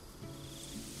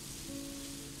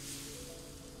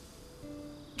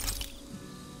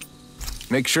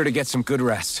 Make sure to get some good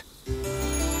rest.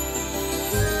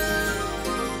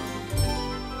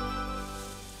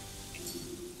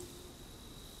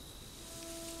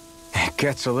 It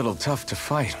gets a little tough to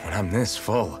fight when I'm this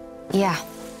full. Yeah,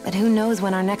 but who knows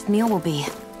when our next meal will be.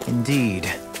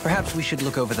 Indeed. Perhaps we should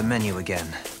look over the menu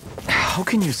again. How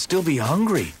can you still be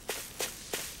hungry?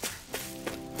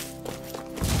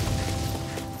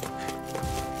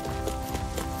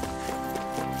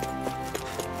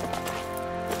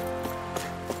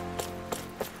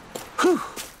 Whew!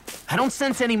 I don't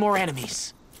sense any more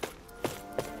enemies.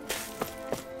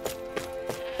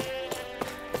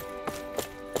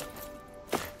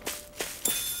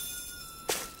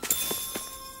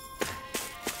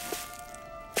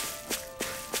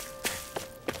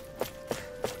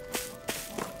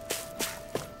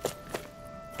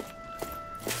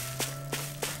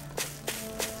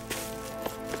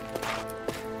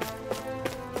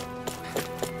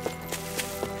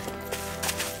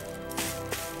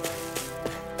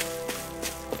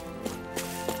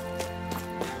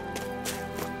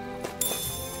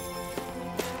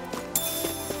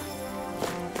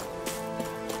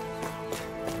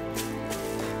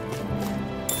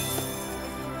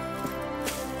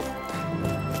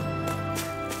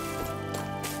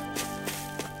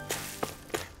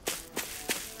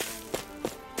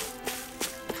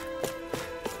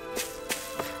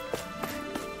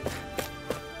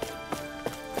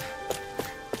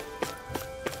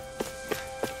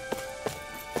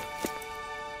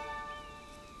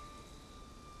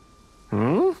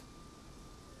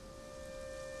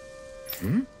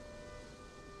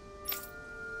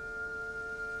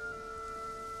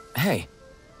 Hey.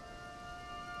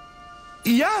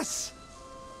 Yes!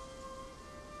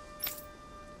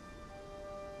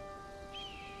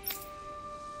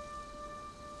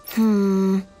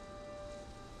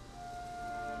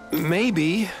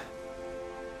 Maybe.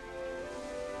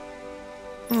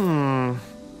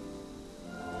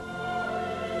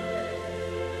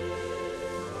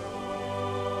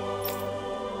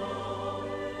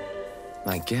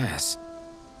 I guess.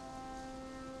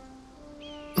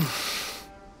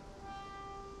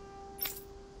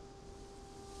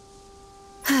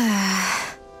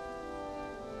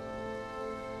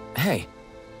 Hey.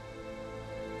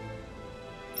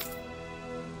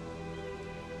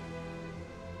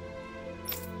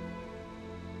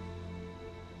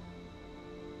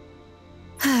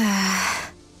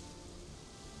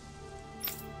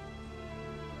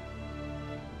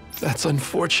 That's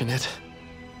unfortunate.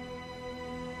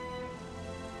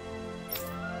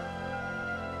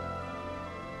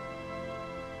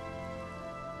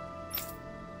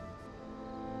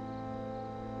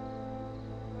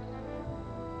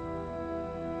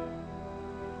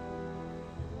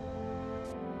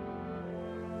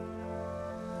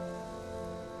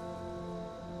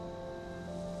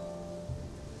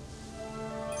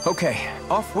 Okay,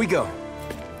 off we go.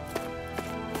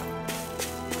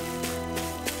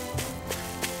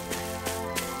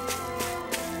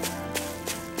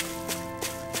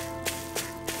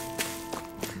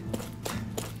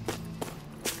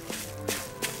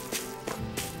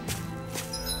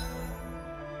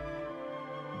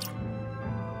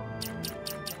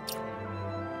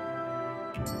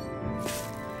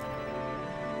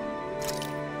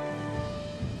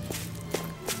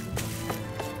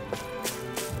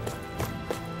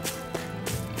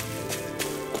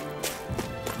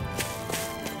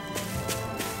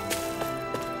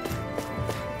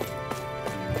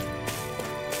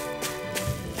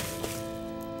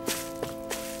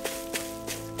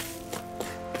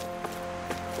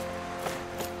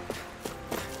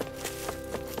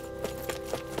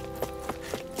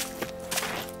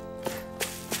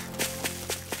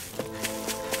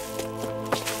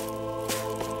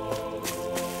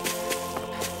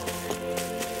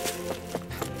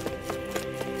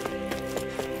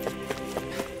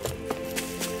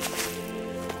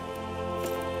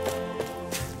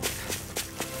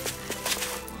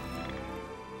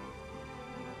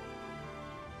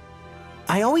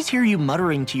 I always hear you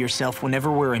muttering to yourself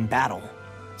whenever we're in battle.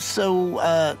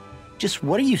 So, just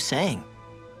what are you saying?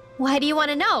 Why do you want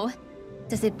to know?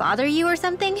 Does it bother you or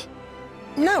something?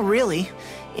 Not really.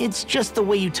 It's just the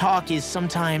way you talk is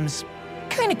sometimes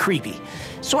kind of creepy.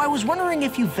 So I was wondering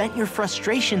if you vent your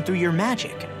frustration through your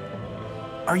magic.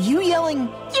 Are you yelling,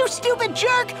 "You stupid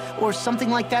jerk," or something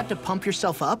like that to pump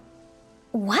yourself up?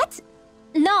 What?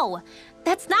 No,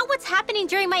 that's not what's happening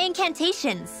during my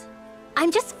incantations. I'm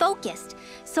just focused,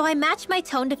 so I match my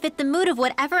tone to fit the mood of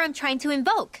whatever I'm trying to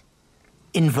invoke.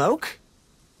 Invoke?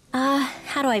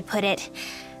 How do I put it?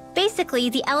 Basically,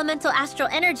 the elemental astral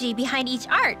energy behind each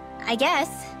art, I guess.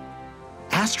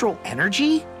 Astral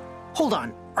energy? Hold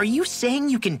on, are you saying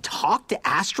you can talk to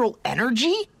astral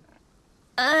energy?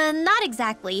 Not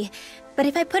exactly. But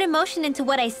if I put emotion into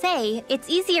what I say, it's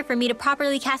easier for me to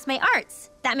properly cast my arts.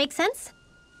 That makes sense?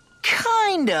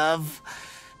 Kind of.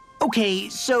 Okay,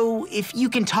 so if you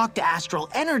can talk to astral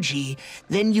energy,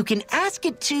 then you can ask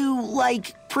it to,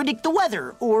 like, predict the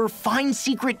weather or find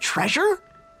secret treasure?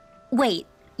 Wait,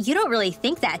 you don't really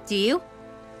think that, do you?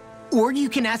 Or you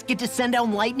can ask it to send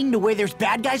down lightning to where there's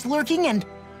bad guys lurking and...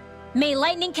 May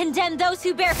lightning condemn those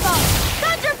who bear false!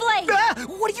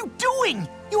 Thunderblade! What are you doing?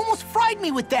 You almost fried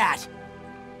me with that!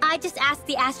 I just asked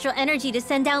the astral energy to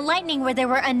send down lightning where there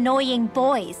were annoying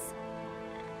boys.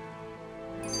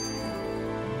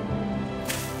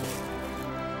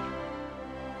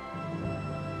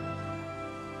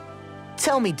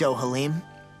 Tell me, Dohalim,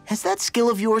 has that skill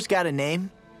of yours got a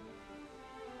name?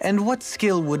 And what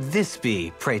skill would this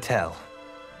be, pray tell?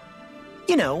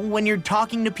 You know, when you're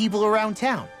talking to people around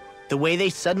town. The way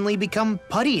they suddenly become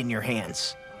putty in your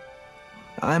hands.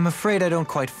 I'm afraid I don't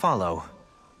quite follow.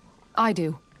 I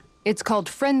do. It's called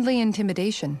friendly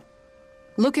intimidation.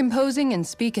 Look imposing and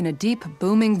speak in a deep,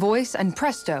 booming voice, and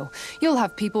presto, you'll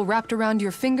have people wrapped around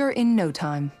your finger in no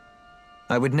time.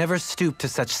 I would never stoop to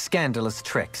such scandalous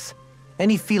tricks.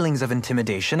 Any feelings of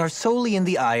intimidation are solely in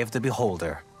the eye of the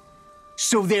beholder.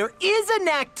 So there is a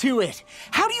knack to it!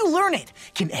 How do you learn it?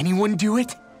 Can anyone do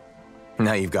it?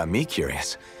 Now you've got me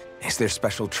curious. Is there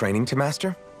special training to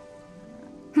master?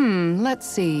 Let's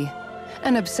see.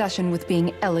 An obsession with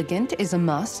being elegant is a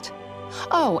must.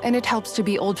 Oh, and it helps to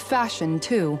be old-fashioned,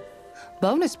 too.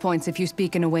 Bonus points if you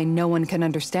speak in a way no one can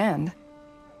understand.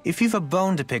 If you've a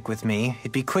bone to pick with me,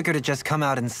 it'd be quicker to just come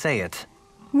out and say it.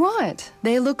 What?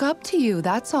 They look up to you,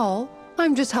 that's all.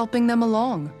 I'm just helping them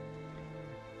along.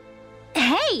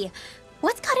 Hey!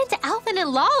 What's got into Alphan and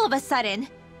Law all of a sudden?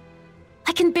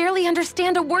 I can barely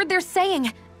understand a word they're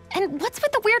saying. And what's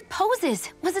with the weird poses?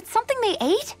 Was it something they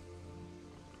ate?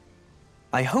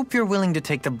 I hope you're willing to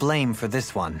take the blame for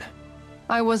this one.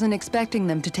 I wasn't expecting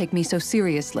them to take me so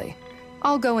seriously.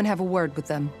 I'll go and have a word with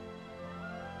them.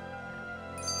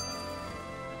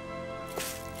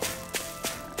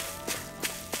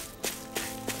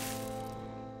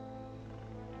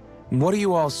 What do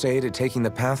you all say to taking the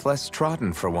path less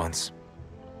trodden for once?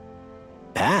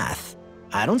 Path?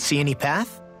 I don't see any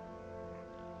path.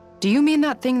 Do you mean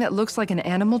that thing that looks like an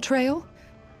animal trail?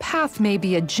 Path may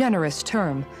be a generous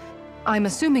term. I'm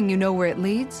assuming you know where it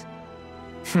leads?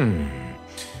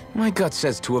 My gut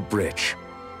says to a bridge.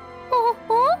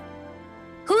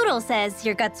 Hoodle says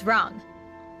your gut's wrong.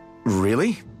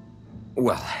 Really?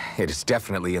 Well, it is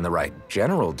definitely in the right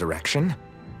general direction.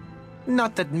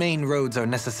 Not that main roads are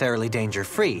necessarily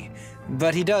danger-free,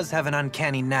 but he does have an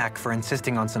uncanny knack for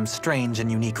insisting on some strange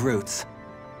and unique routes.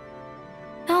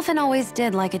 Alphan always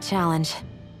did like a challenge.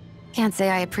 Can't say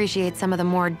I appreciate some of the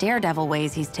more daredevil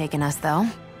ways he's taken us, though.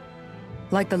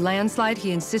 Like the landslide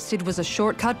he insisted was a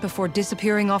shortcut before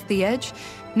disappearing off the edge,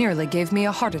 nearly gave me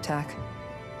a heart attack.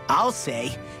 I'll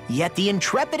say, yet the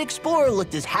intrepid explorer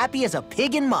looked as happy as a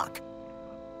pig in muck.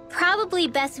 Probably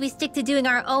best we stick to doing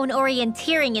our own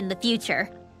orienteering in the future.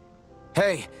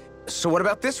 Hey, so what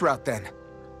about this route then?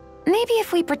 Maybe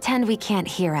if we pretend we can't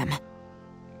hear him.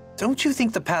 Don't you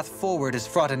think the path forward is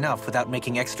fraught enough without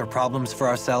making extra problems for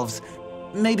ourselves?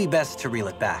 Maybe best to reel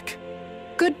it back.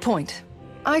 Good point.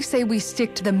 I say we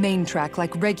stick to the main track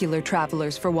like regular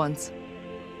travelers for once.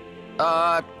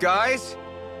 Guys?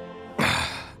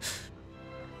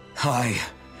 I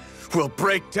will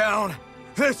break down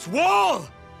this wall!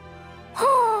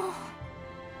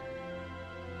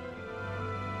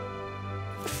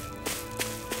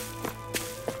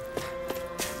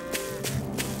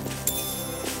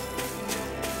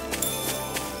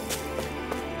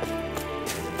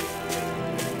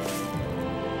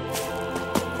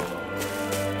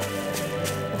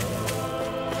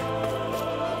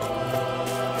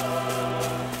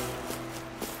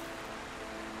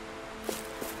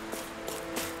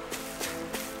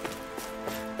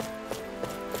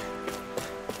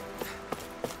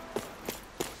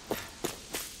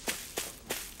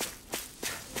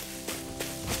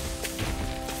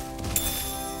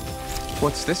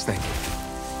 What's this thing?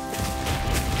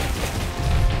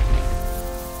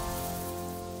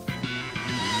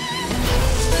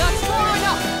 That's far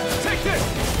enough! Take this!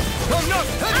 No, no!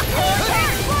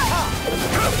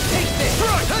 Take this!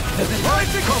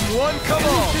 Rising! Come one, come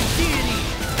all!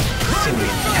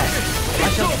 Simian pest. I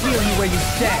shall feel you where you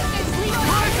stand.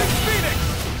 Rising Phoenix!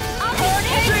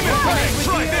 Demon Fang!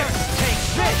 Try this! Take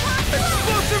this!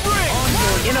 Explosive ring!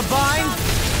 In a bind?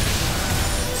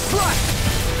 Slash!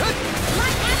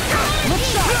 Look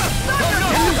sharp!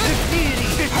 Elusive deity!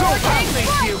 It's all thanks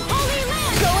you!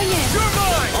 Going in! You're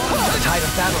mine! The tide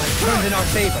of battle has turned in our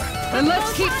favor. And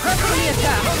let's keep pressing the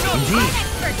attack! Indeed.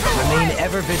 Remain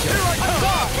ever vigilant.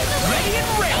 Ready and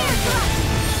ready!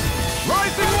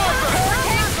 Rising Wyvern!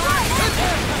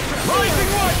 Rising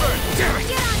Wyvern! Damn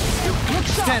it!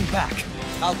 Stand back.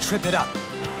 I'll trip it up.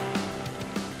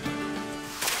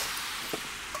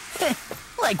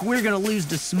 Like we're gonna lose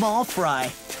to small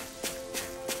fry.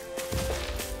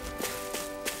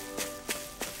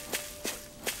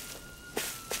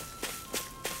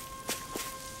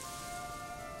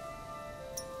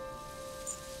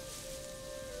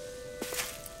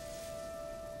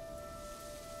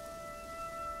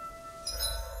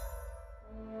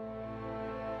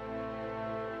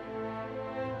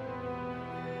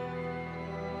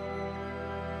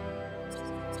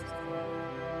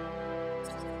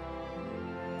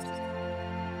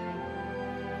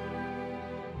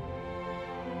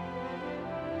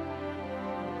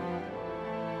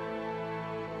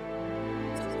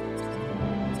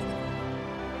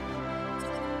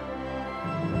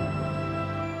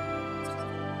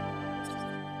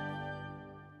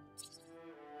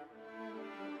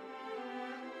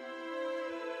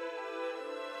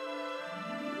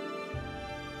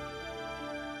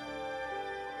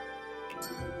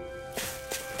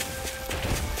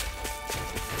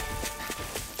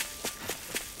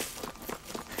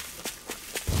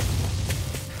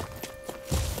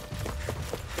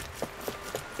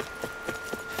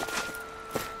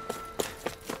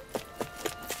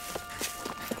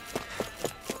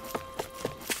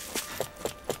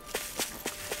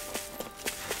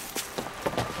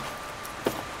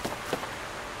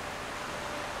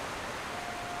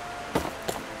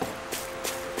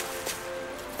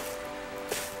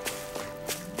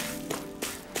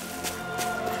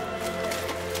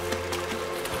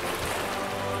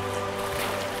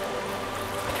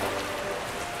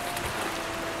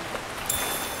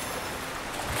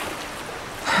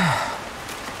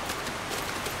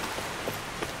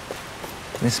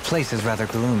 This place is rather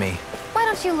gloomy. Why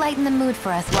don't you lighten the mood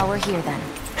for us while we're here, then?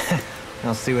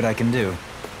 I'll see what I can do.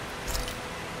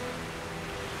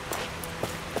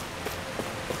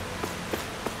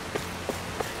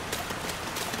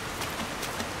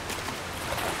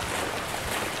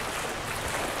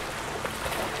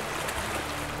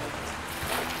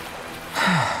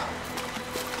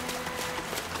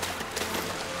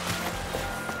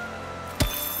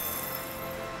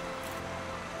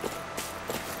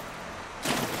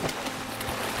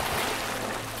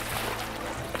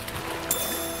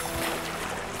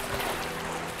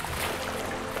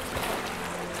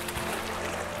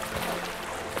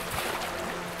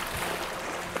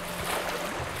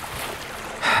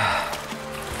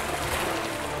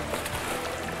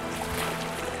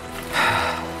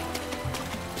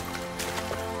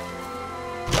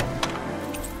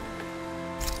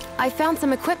 I found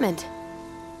some equipment.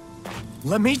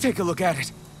 Let me take a look at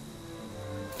it.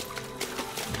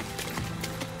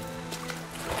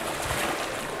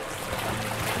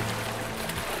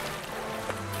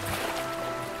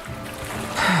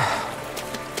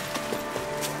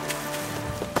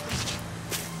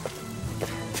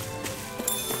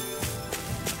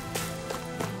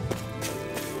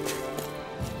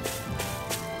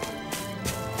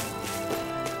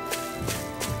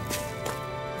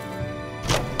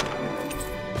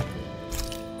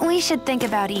 We should think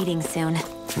about eating soon.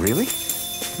 Really?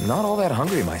 Not all that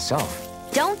hungry myself.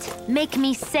 Don't make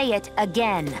me say it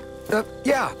again.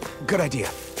 Yeah, good idea.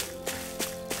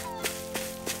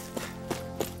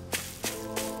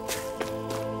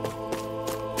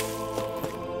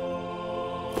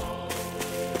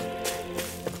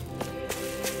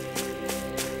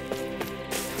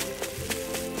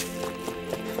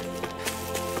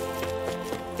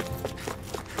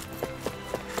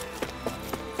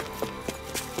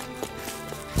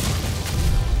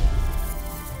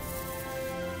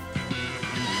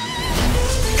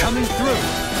 Coming through!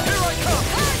 Here I come!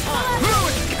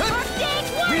 Ruin!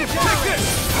 Take this!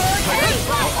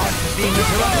 Being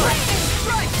interrupted.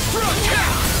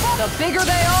 The bigger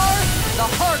they are, the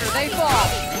harder they fall.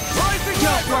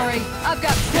 Don't worry, I've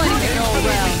got plenty to go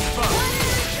around.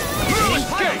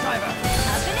 Escape!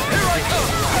 Here I come!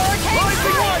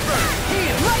 Rising Wyvern!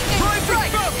 Lightning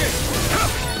strike! Falcon!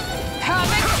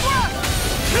 Havoc thrust!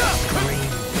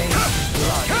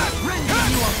 Rending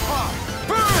you apart!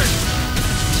 Burn!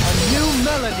 A new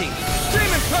melody.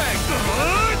 Demon Fang!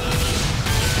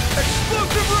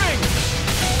 Explosive Ring!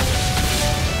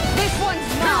 This one's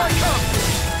Here I mine! come!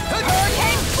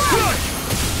 Hurricane strike!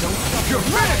 Don't stop your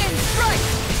Lightning strike!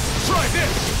 Try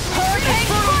this! Hurricane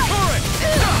Infernal strike!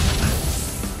 Turret!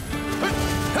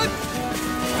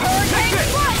 Hurricane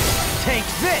strike! Take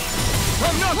this.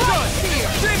 I'm not Right done! here!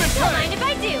 Demon Don't Fang! mind if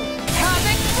I do.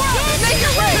 Havoc thrust! Make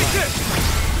it rain! Take this!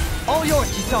 All yours,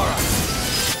 Kisara.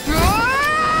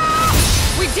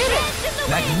 We did it!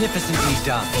 Magnificently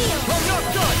done. I'm not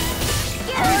done!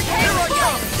 Hurricane Here I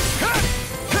strike! come!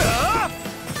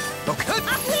 Okay.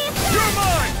 You're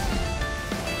mine!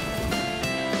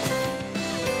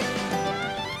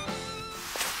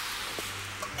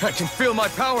 I can feel my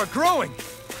power growing!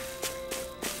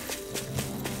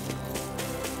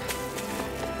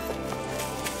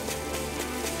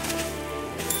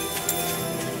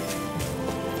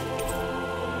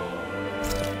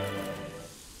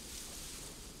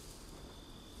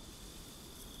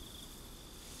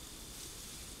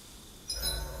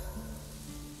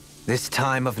 This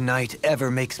time of night ever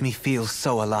makes me feel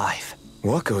so alive.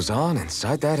 What goes on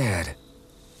inside that head?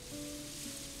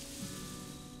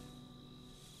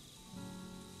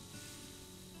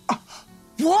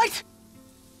 What?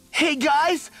 Hey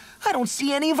guys, I don't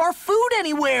see any of our food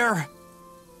anywhere.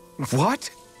 What?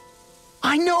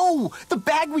 I know! The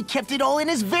bag we kept it all in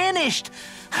has vanished!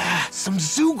 Some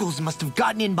Zoogles must have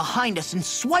gotten in behind us and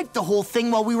swiped the whole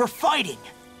thing while we were fighting.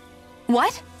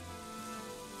 What?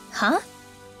 Huh?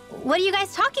 What are you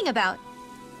guys talking about?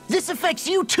 This affects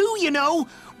you too, you know!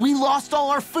 We lost all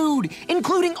our food,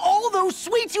 including all those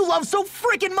sweets you love so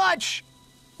frickin' much!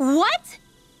 What?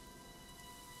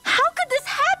 How could this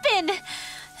happen?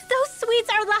 Those sweets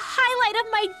are the highlight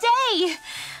of my day!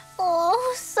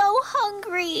 Oh, so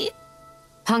hungry.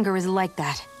 Hunger is like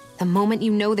that. The moment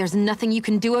you know there's nothing you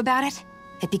can do about it,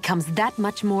 it becomes that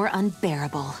much more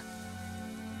unbearable.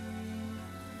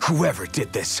 Whoever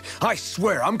did this, I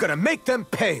swear I'm gonna make them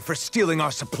pay for stealing our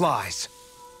supplies.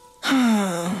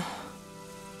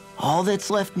 All that's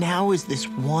left now is this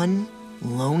one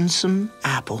lonesome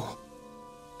apple.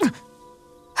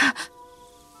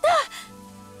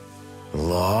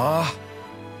 Law?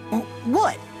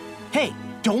 What? Hey,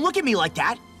 don't look at me like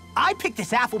that. I picked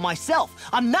this apple myself.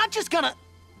 I'm not just gonna...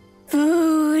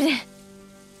 Food.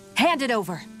 Hand it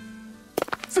over.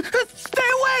 Stay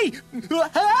away!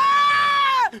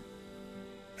 Ah!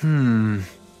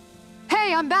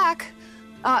 Hey, I'm back.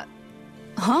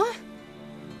 Huh?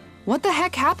 What the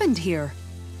heck happened here?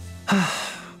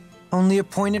 Only a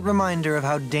poignant reminder of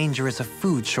how dangerous a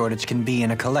food shortage can be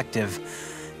in a collective.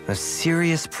 A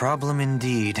serious problem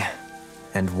indeed.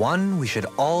 And one we should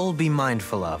all be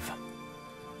mindful of.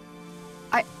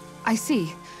 I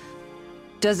see.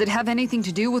 Does it have anything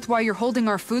to do with why you're holding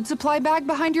our food supply bag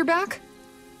behind your back?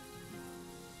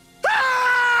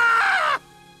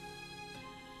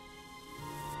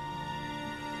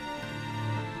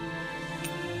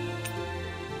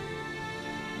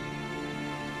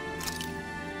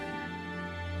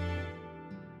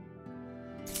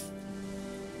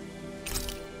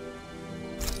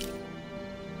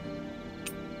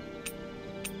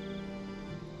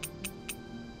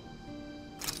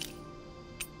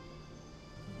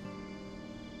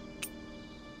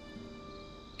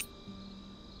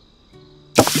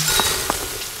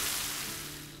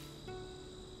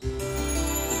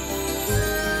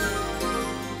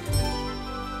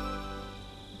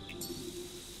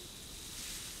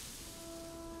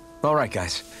 All right,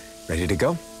 guys. Ready to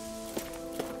go?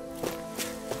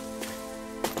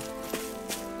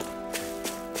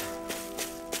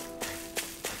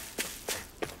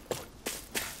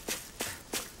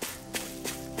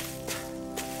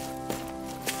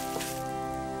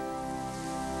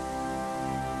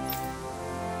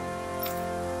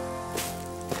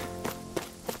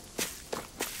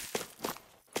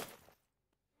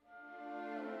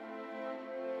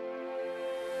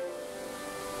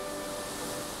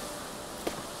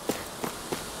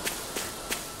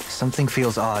 Something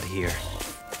feels odd here.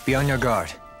 Be on your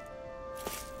guard.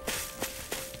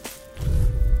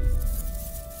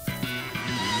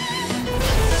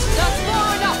 That's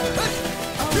far enough!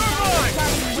 You're mine!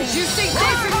 You see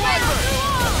this in wonder!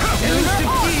 Elusive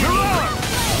deity!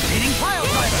 Hitting pile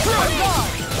driver!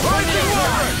 Rising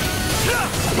water!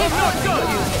 I'm not done!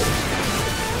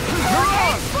 You're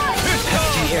on!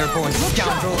 Pesky airborne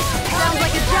scoundrel! Sounds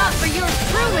like a job for yours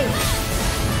truly!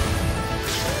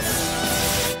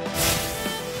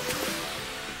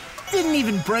 Didn't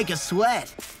even break a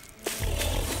sweat.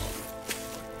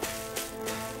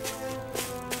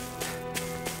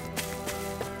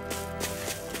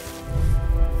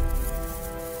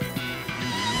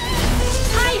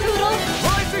 Hi, Poodle!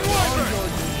 Rising water!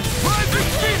 Rising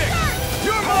phoenix!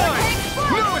 You're mine!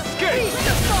 No escape!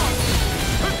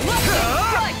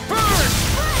 Burn!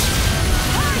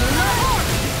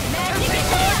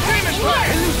 Demon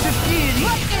blade! Elusive deity!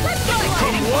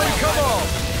 Come one, come all!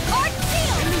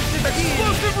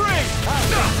 Explosive ring!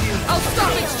 I'll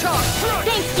stop its charge!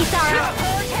 Thanks, Kisara!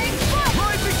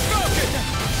 Rising falcon!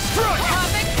 Strike!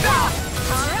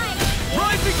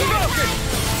 Rising falcon!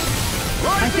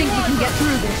 I think we can get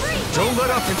through this. Don't let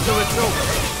up until it's over.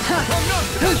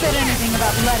 Who said anything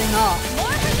about letting off?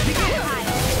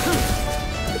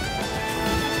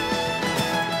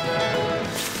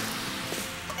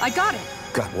 I got it.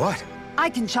 Got what? I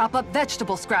can chop up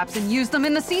vegetable scraps and use them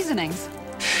in the seasonings.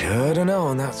 Should've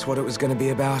known that's what it was gonna be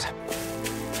about.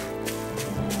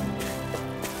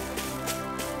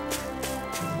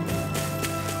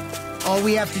 All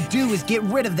we have to do is get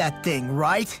rid of that thing,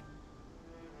 right?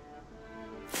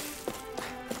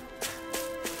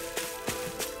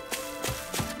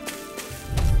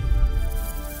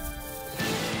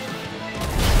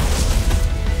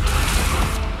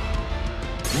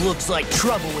 Looks like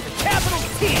trouble with a capital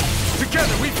T!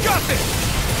 Together, we've got this!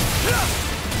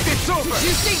 It's over!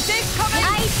 You see this coming?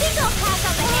 I think I'll pass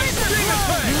on the hand. Demon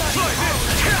blade! Try this!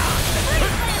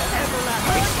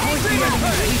 Demon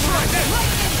blade! Try this!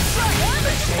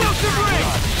 Explosive ring!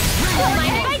 Don't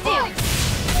mind if I do.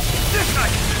 This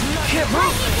night! Can't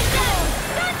move!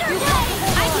 Thunderblade!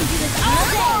 I can do this all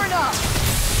day. Far enough!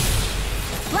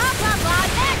 Blah, blah, blah,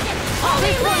 magic!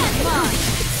 Holy land!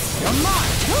 You're mine!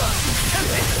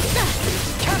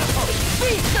 Catapult!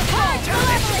 Beast of Hard!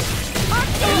 Malevolent!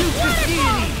 Arctic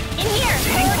waterfall! In here!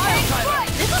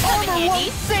 This will come in handy!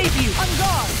 Save you! On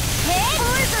guard! Hit!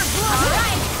 Blizzard blow!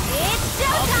 Alright! It's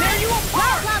showtime! tear you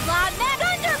apart! Blah, blah, blah,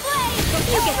 Thunderblade!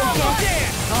 You get the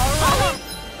gist! Alright!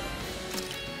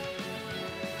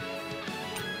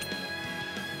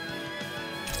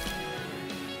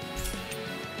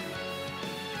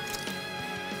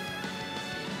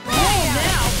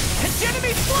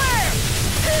 Enemy flare!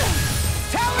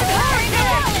 Tower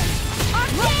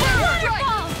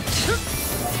Waterfall!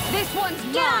 This one's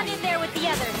Get on mine. in there with the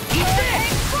others! Eat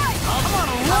this! I'm on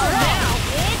a roll now!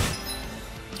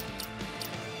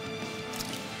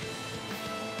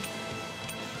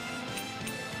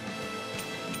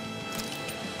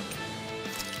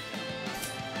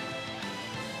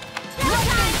 It's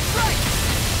showtime!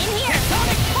 In here!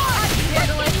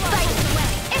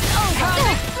 It's over!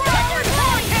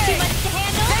 Too much to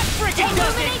handle?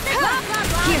 Illuminate the blah, blah,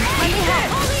 blah! Here, let me help.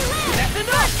 Holy land! That's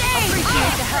enough!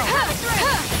 Appreciate the help!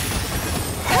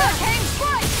 Hurricane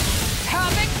strike!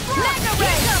 Havoc Mega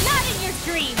ray! Not in your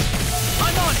dream!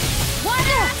 I'm on it!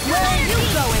 Water! Where are you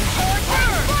going?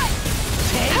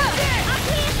 Take this!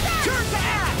 Aqueous Sun! Turn to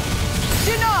ash!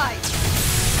 denied!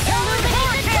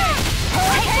 Illuminate the dark!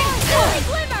 Hurricane Holy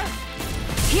glimmer!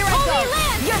 Here I Holy go.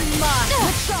 land! You're mine.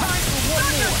 Time for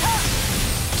one more!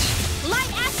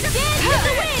 Light Astro Dance with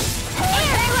the wind!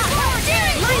 Air Rock!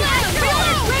 Light Astro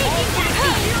Dance! Raging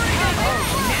Taxi!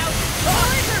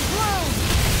 Blizzard bloom!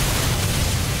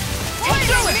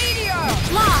 Lightning meteor!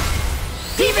 Lost!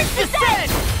 Demon's descent!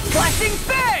 Flashing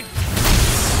fang!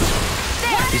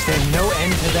 Is there no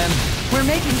end to them? We're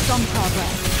making some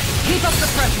progress. Keep up the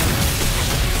pressure.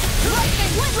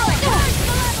 Lightning Woodrow!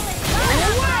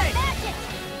 Away! Magic!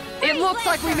 It looks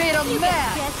like we made 'em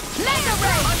mad. Mega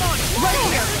Ray! I'm on it! Right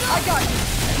here. I got you.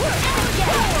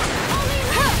 Holy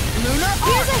land!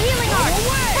 Here's a healing arc!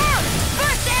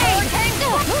 First aid!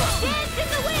 Dance in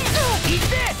the wind! Eat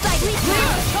this!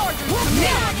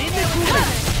 Now I'm in the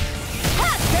groove!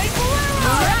 Take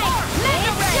Alright,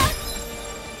 Mega Ray!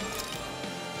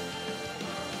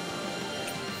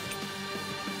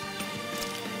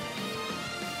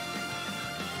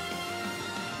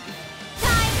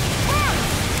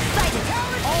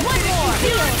 One more!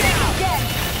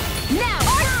 Now!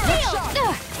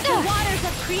 The waters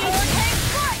of creation.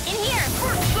 In here.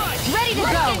 Ready to go!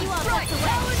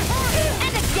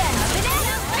 And again.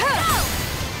 Banana.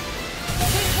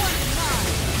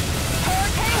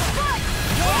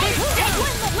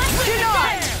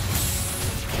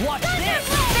 Watch this!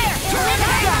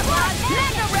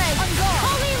 Mega Ray!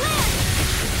 Holy land.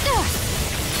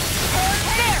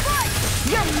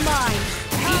 You're mine!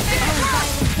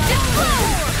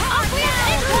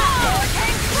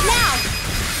 Now.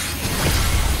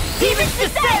 Demon's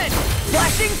Descent!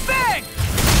 Flashing Fang!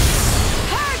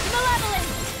 Purge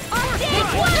malevolence.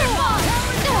 It's wonderful!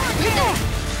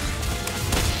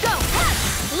 Go.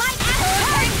 Light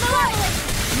purge malevolence.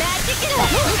 Magic is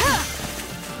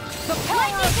The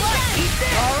power of light! Eat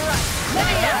this. Alright!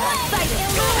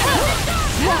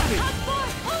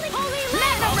 Holy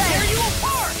Mega I'll Ray! tear you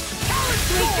apart!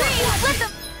 Sweet dreams! Let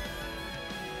them...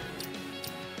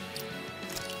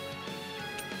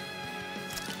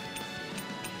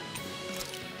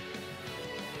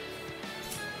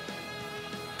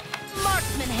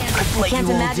 Marksman hand. I've let Can't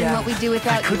you all imagine down. what we'd do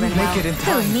without I couldn't you, make Renwell. it in Who,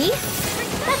 time. me?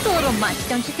 That's a little much,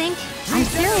 don't you think? I'm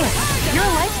serious. You're a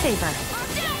lifesaver.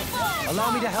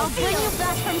 Allow me to help you. Bring you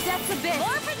back from death's abyss.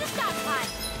 More for the stockpile.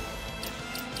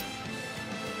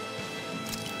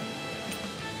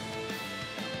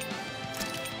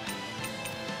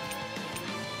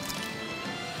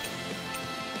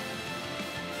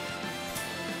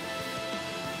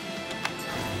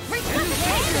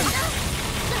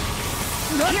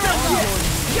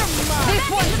 This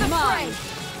one's mine!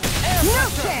 No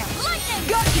chance!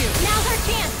 Got you! Now's our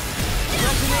chance.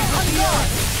 On guard!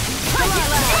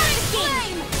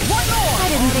 One more! I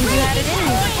didn't think you had it in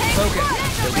you. Focus.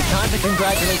 There'll be time to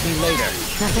congratulate me later.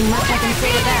 Nothing much I can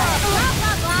say to that.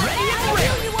 Ready and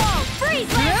ready. You all. Freeze,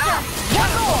 Lancer.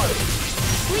 One more!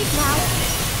 Sleep now.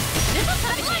 This is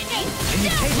coming lightning. Can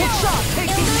you take it? Shot!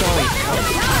 Take these Sorry,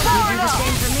 Power up!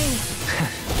 Same for me.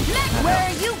 Where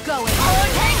are you going?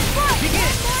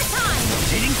 Begin! More time.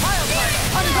 Rotating pile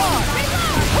driver! On guard!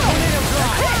 Tornado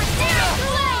drive!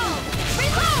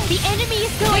 Reload. The enemy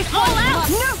is going all out.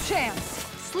 No chance!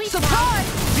 Sleep Surprise!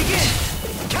 Begin!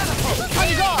 Catapult! On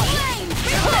guard!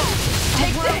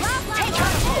 Take this. Take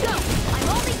catapult. I'm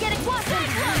only getting one.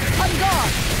 On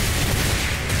guard!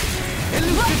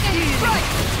 Elusive Strike!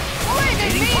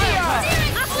 Blazing meteor!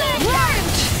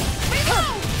 Lunge!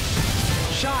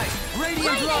 Shine!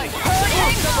 Radiant light!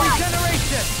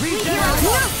 Regeneration! Regeneration!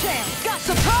 No chance! Got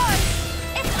surprise!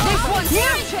 This one's no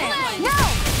chance! No!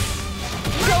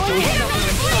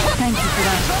 Thank you for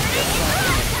that.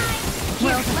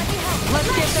 Well, let's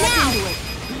get back into it.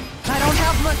 I don't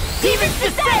have much. Demon's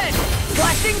Descent!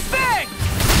 Flashing Fang!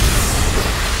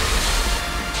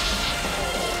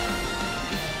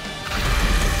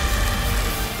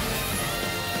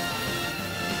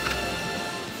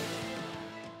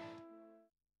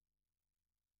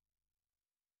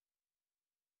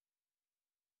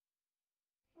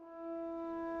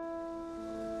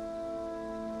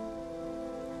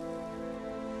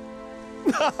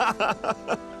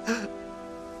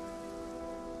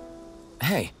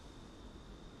 Hey.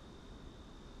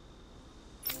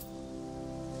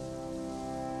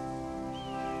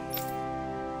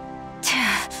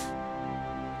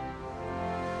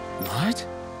 What?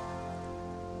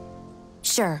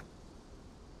 Sure.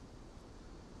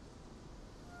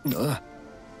 Ugh.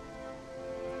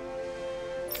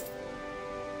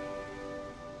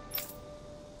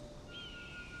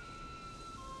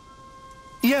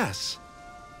 Yes.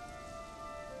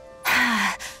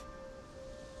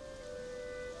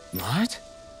 What?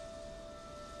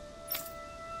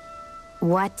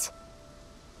 What?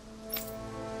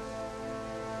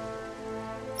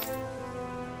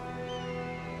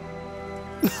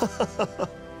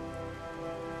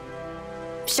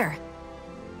 Sure.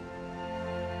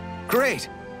 Great!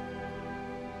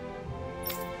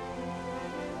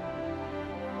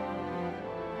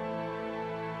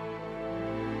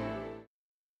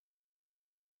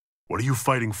 What are you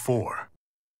fighting for?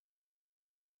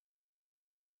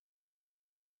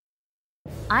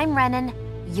 I'm Renan,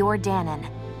 you're Danon.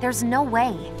 There's no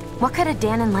way. What could a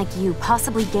Danon like you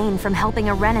possibly gain from helping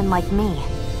a Renan like me?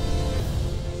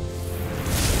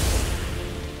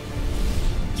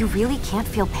 You really can't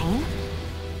feel pain?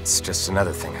 It's just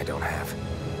another thing I don't have.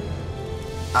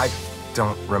 I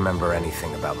don't remember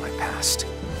anything about my past.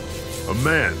 A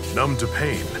man numb to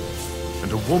pain,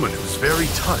 and a woman whose very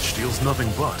touch deals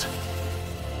nothing but.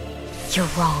 You're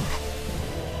wrong.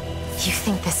 You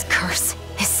think this curse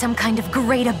is some kind of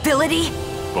great ability?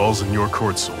 Ball's in your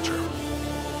court, soldier.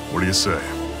 What do you say?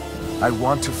 I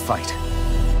want to fight.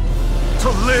 To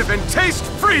live and taste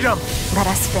freedom! Let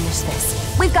us finish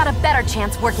this. We've got a better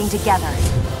chance working together.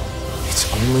 It's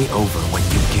only over when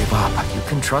you give up. You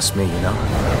can trust me, you know?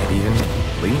 Maybe even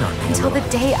lean on me Until the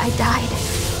day I died,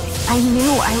 I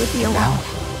knew I would be alone.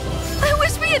 I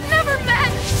wish we had never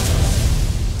met!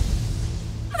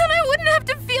 Then I wouldn't have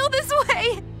to feel this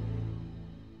way!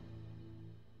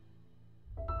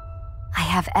 I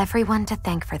have everyone to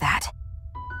thank for that.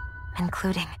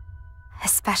 Including,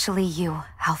 especially you,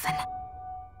 Alphan.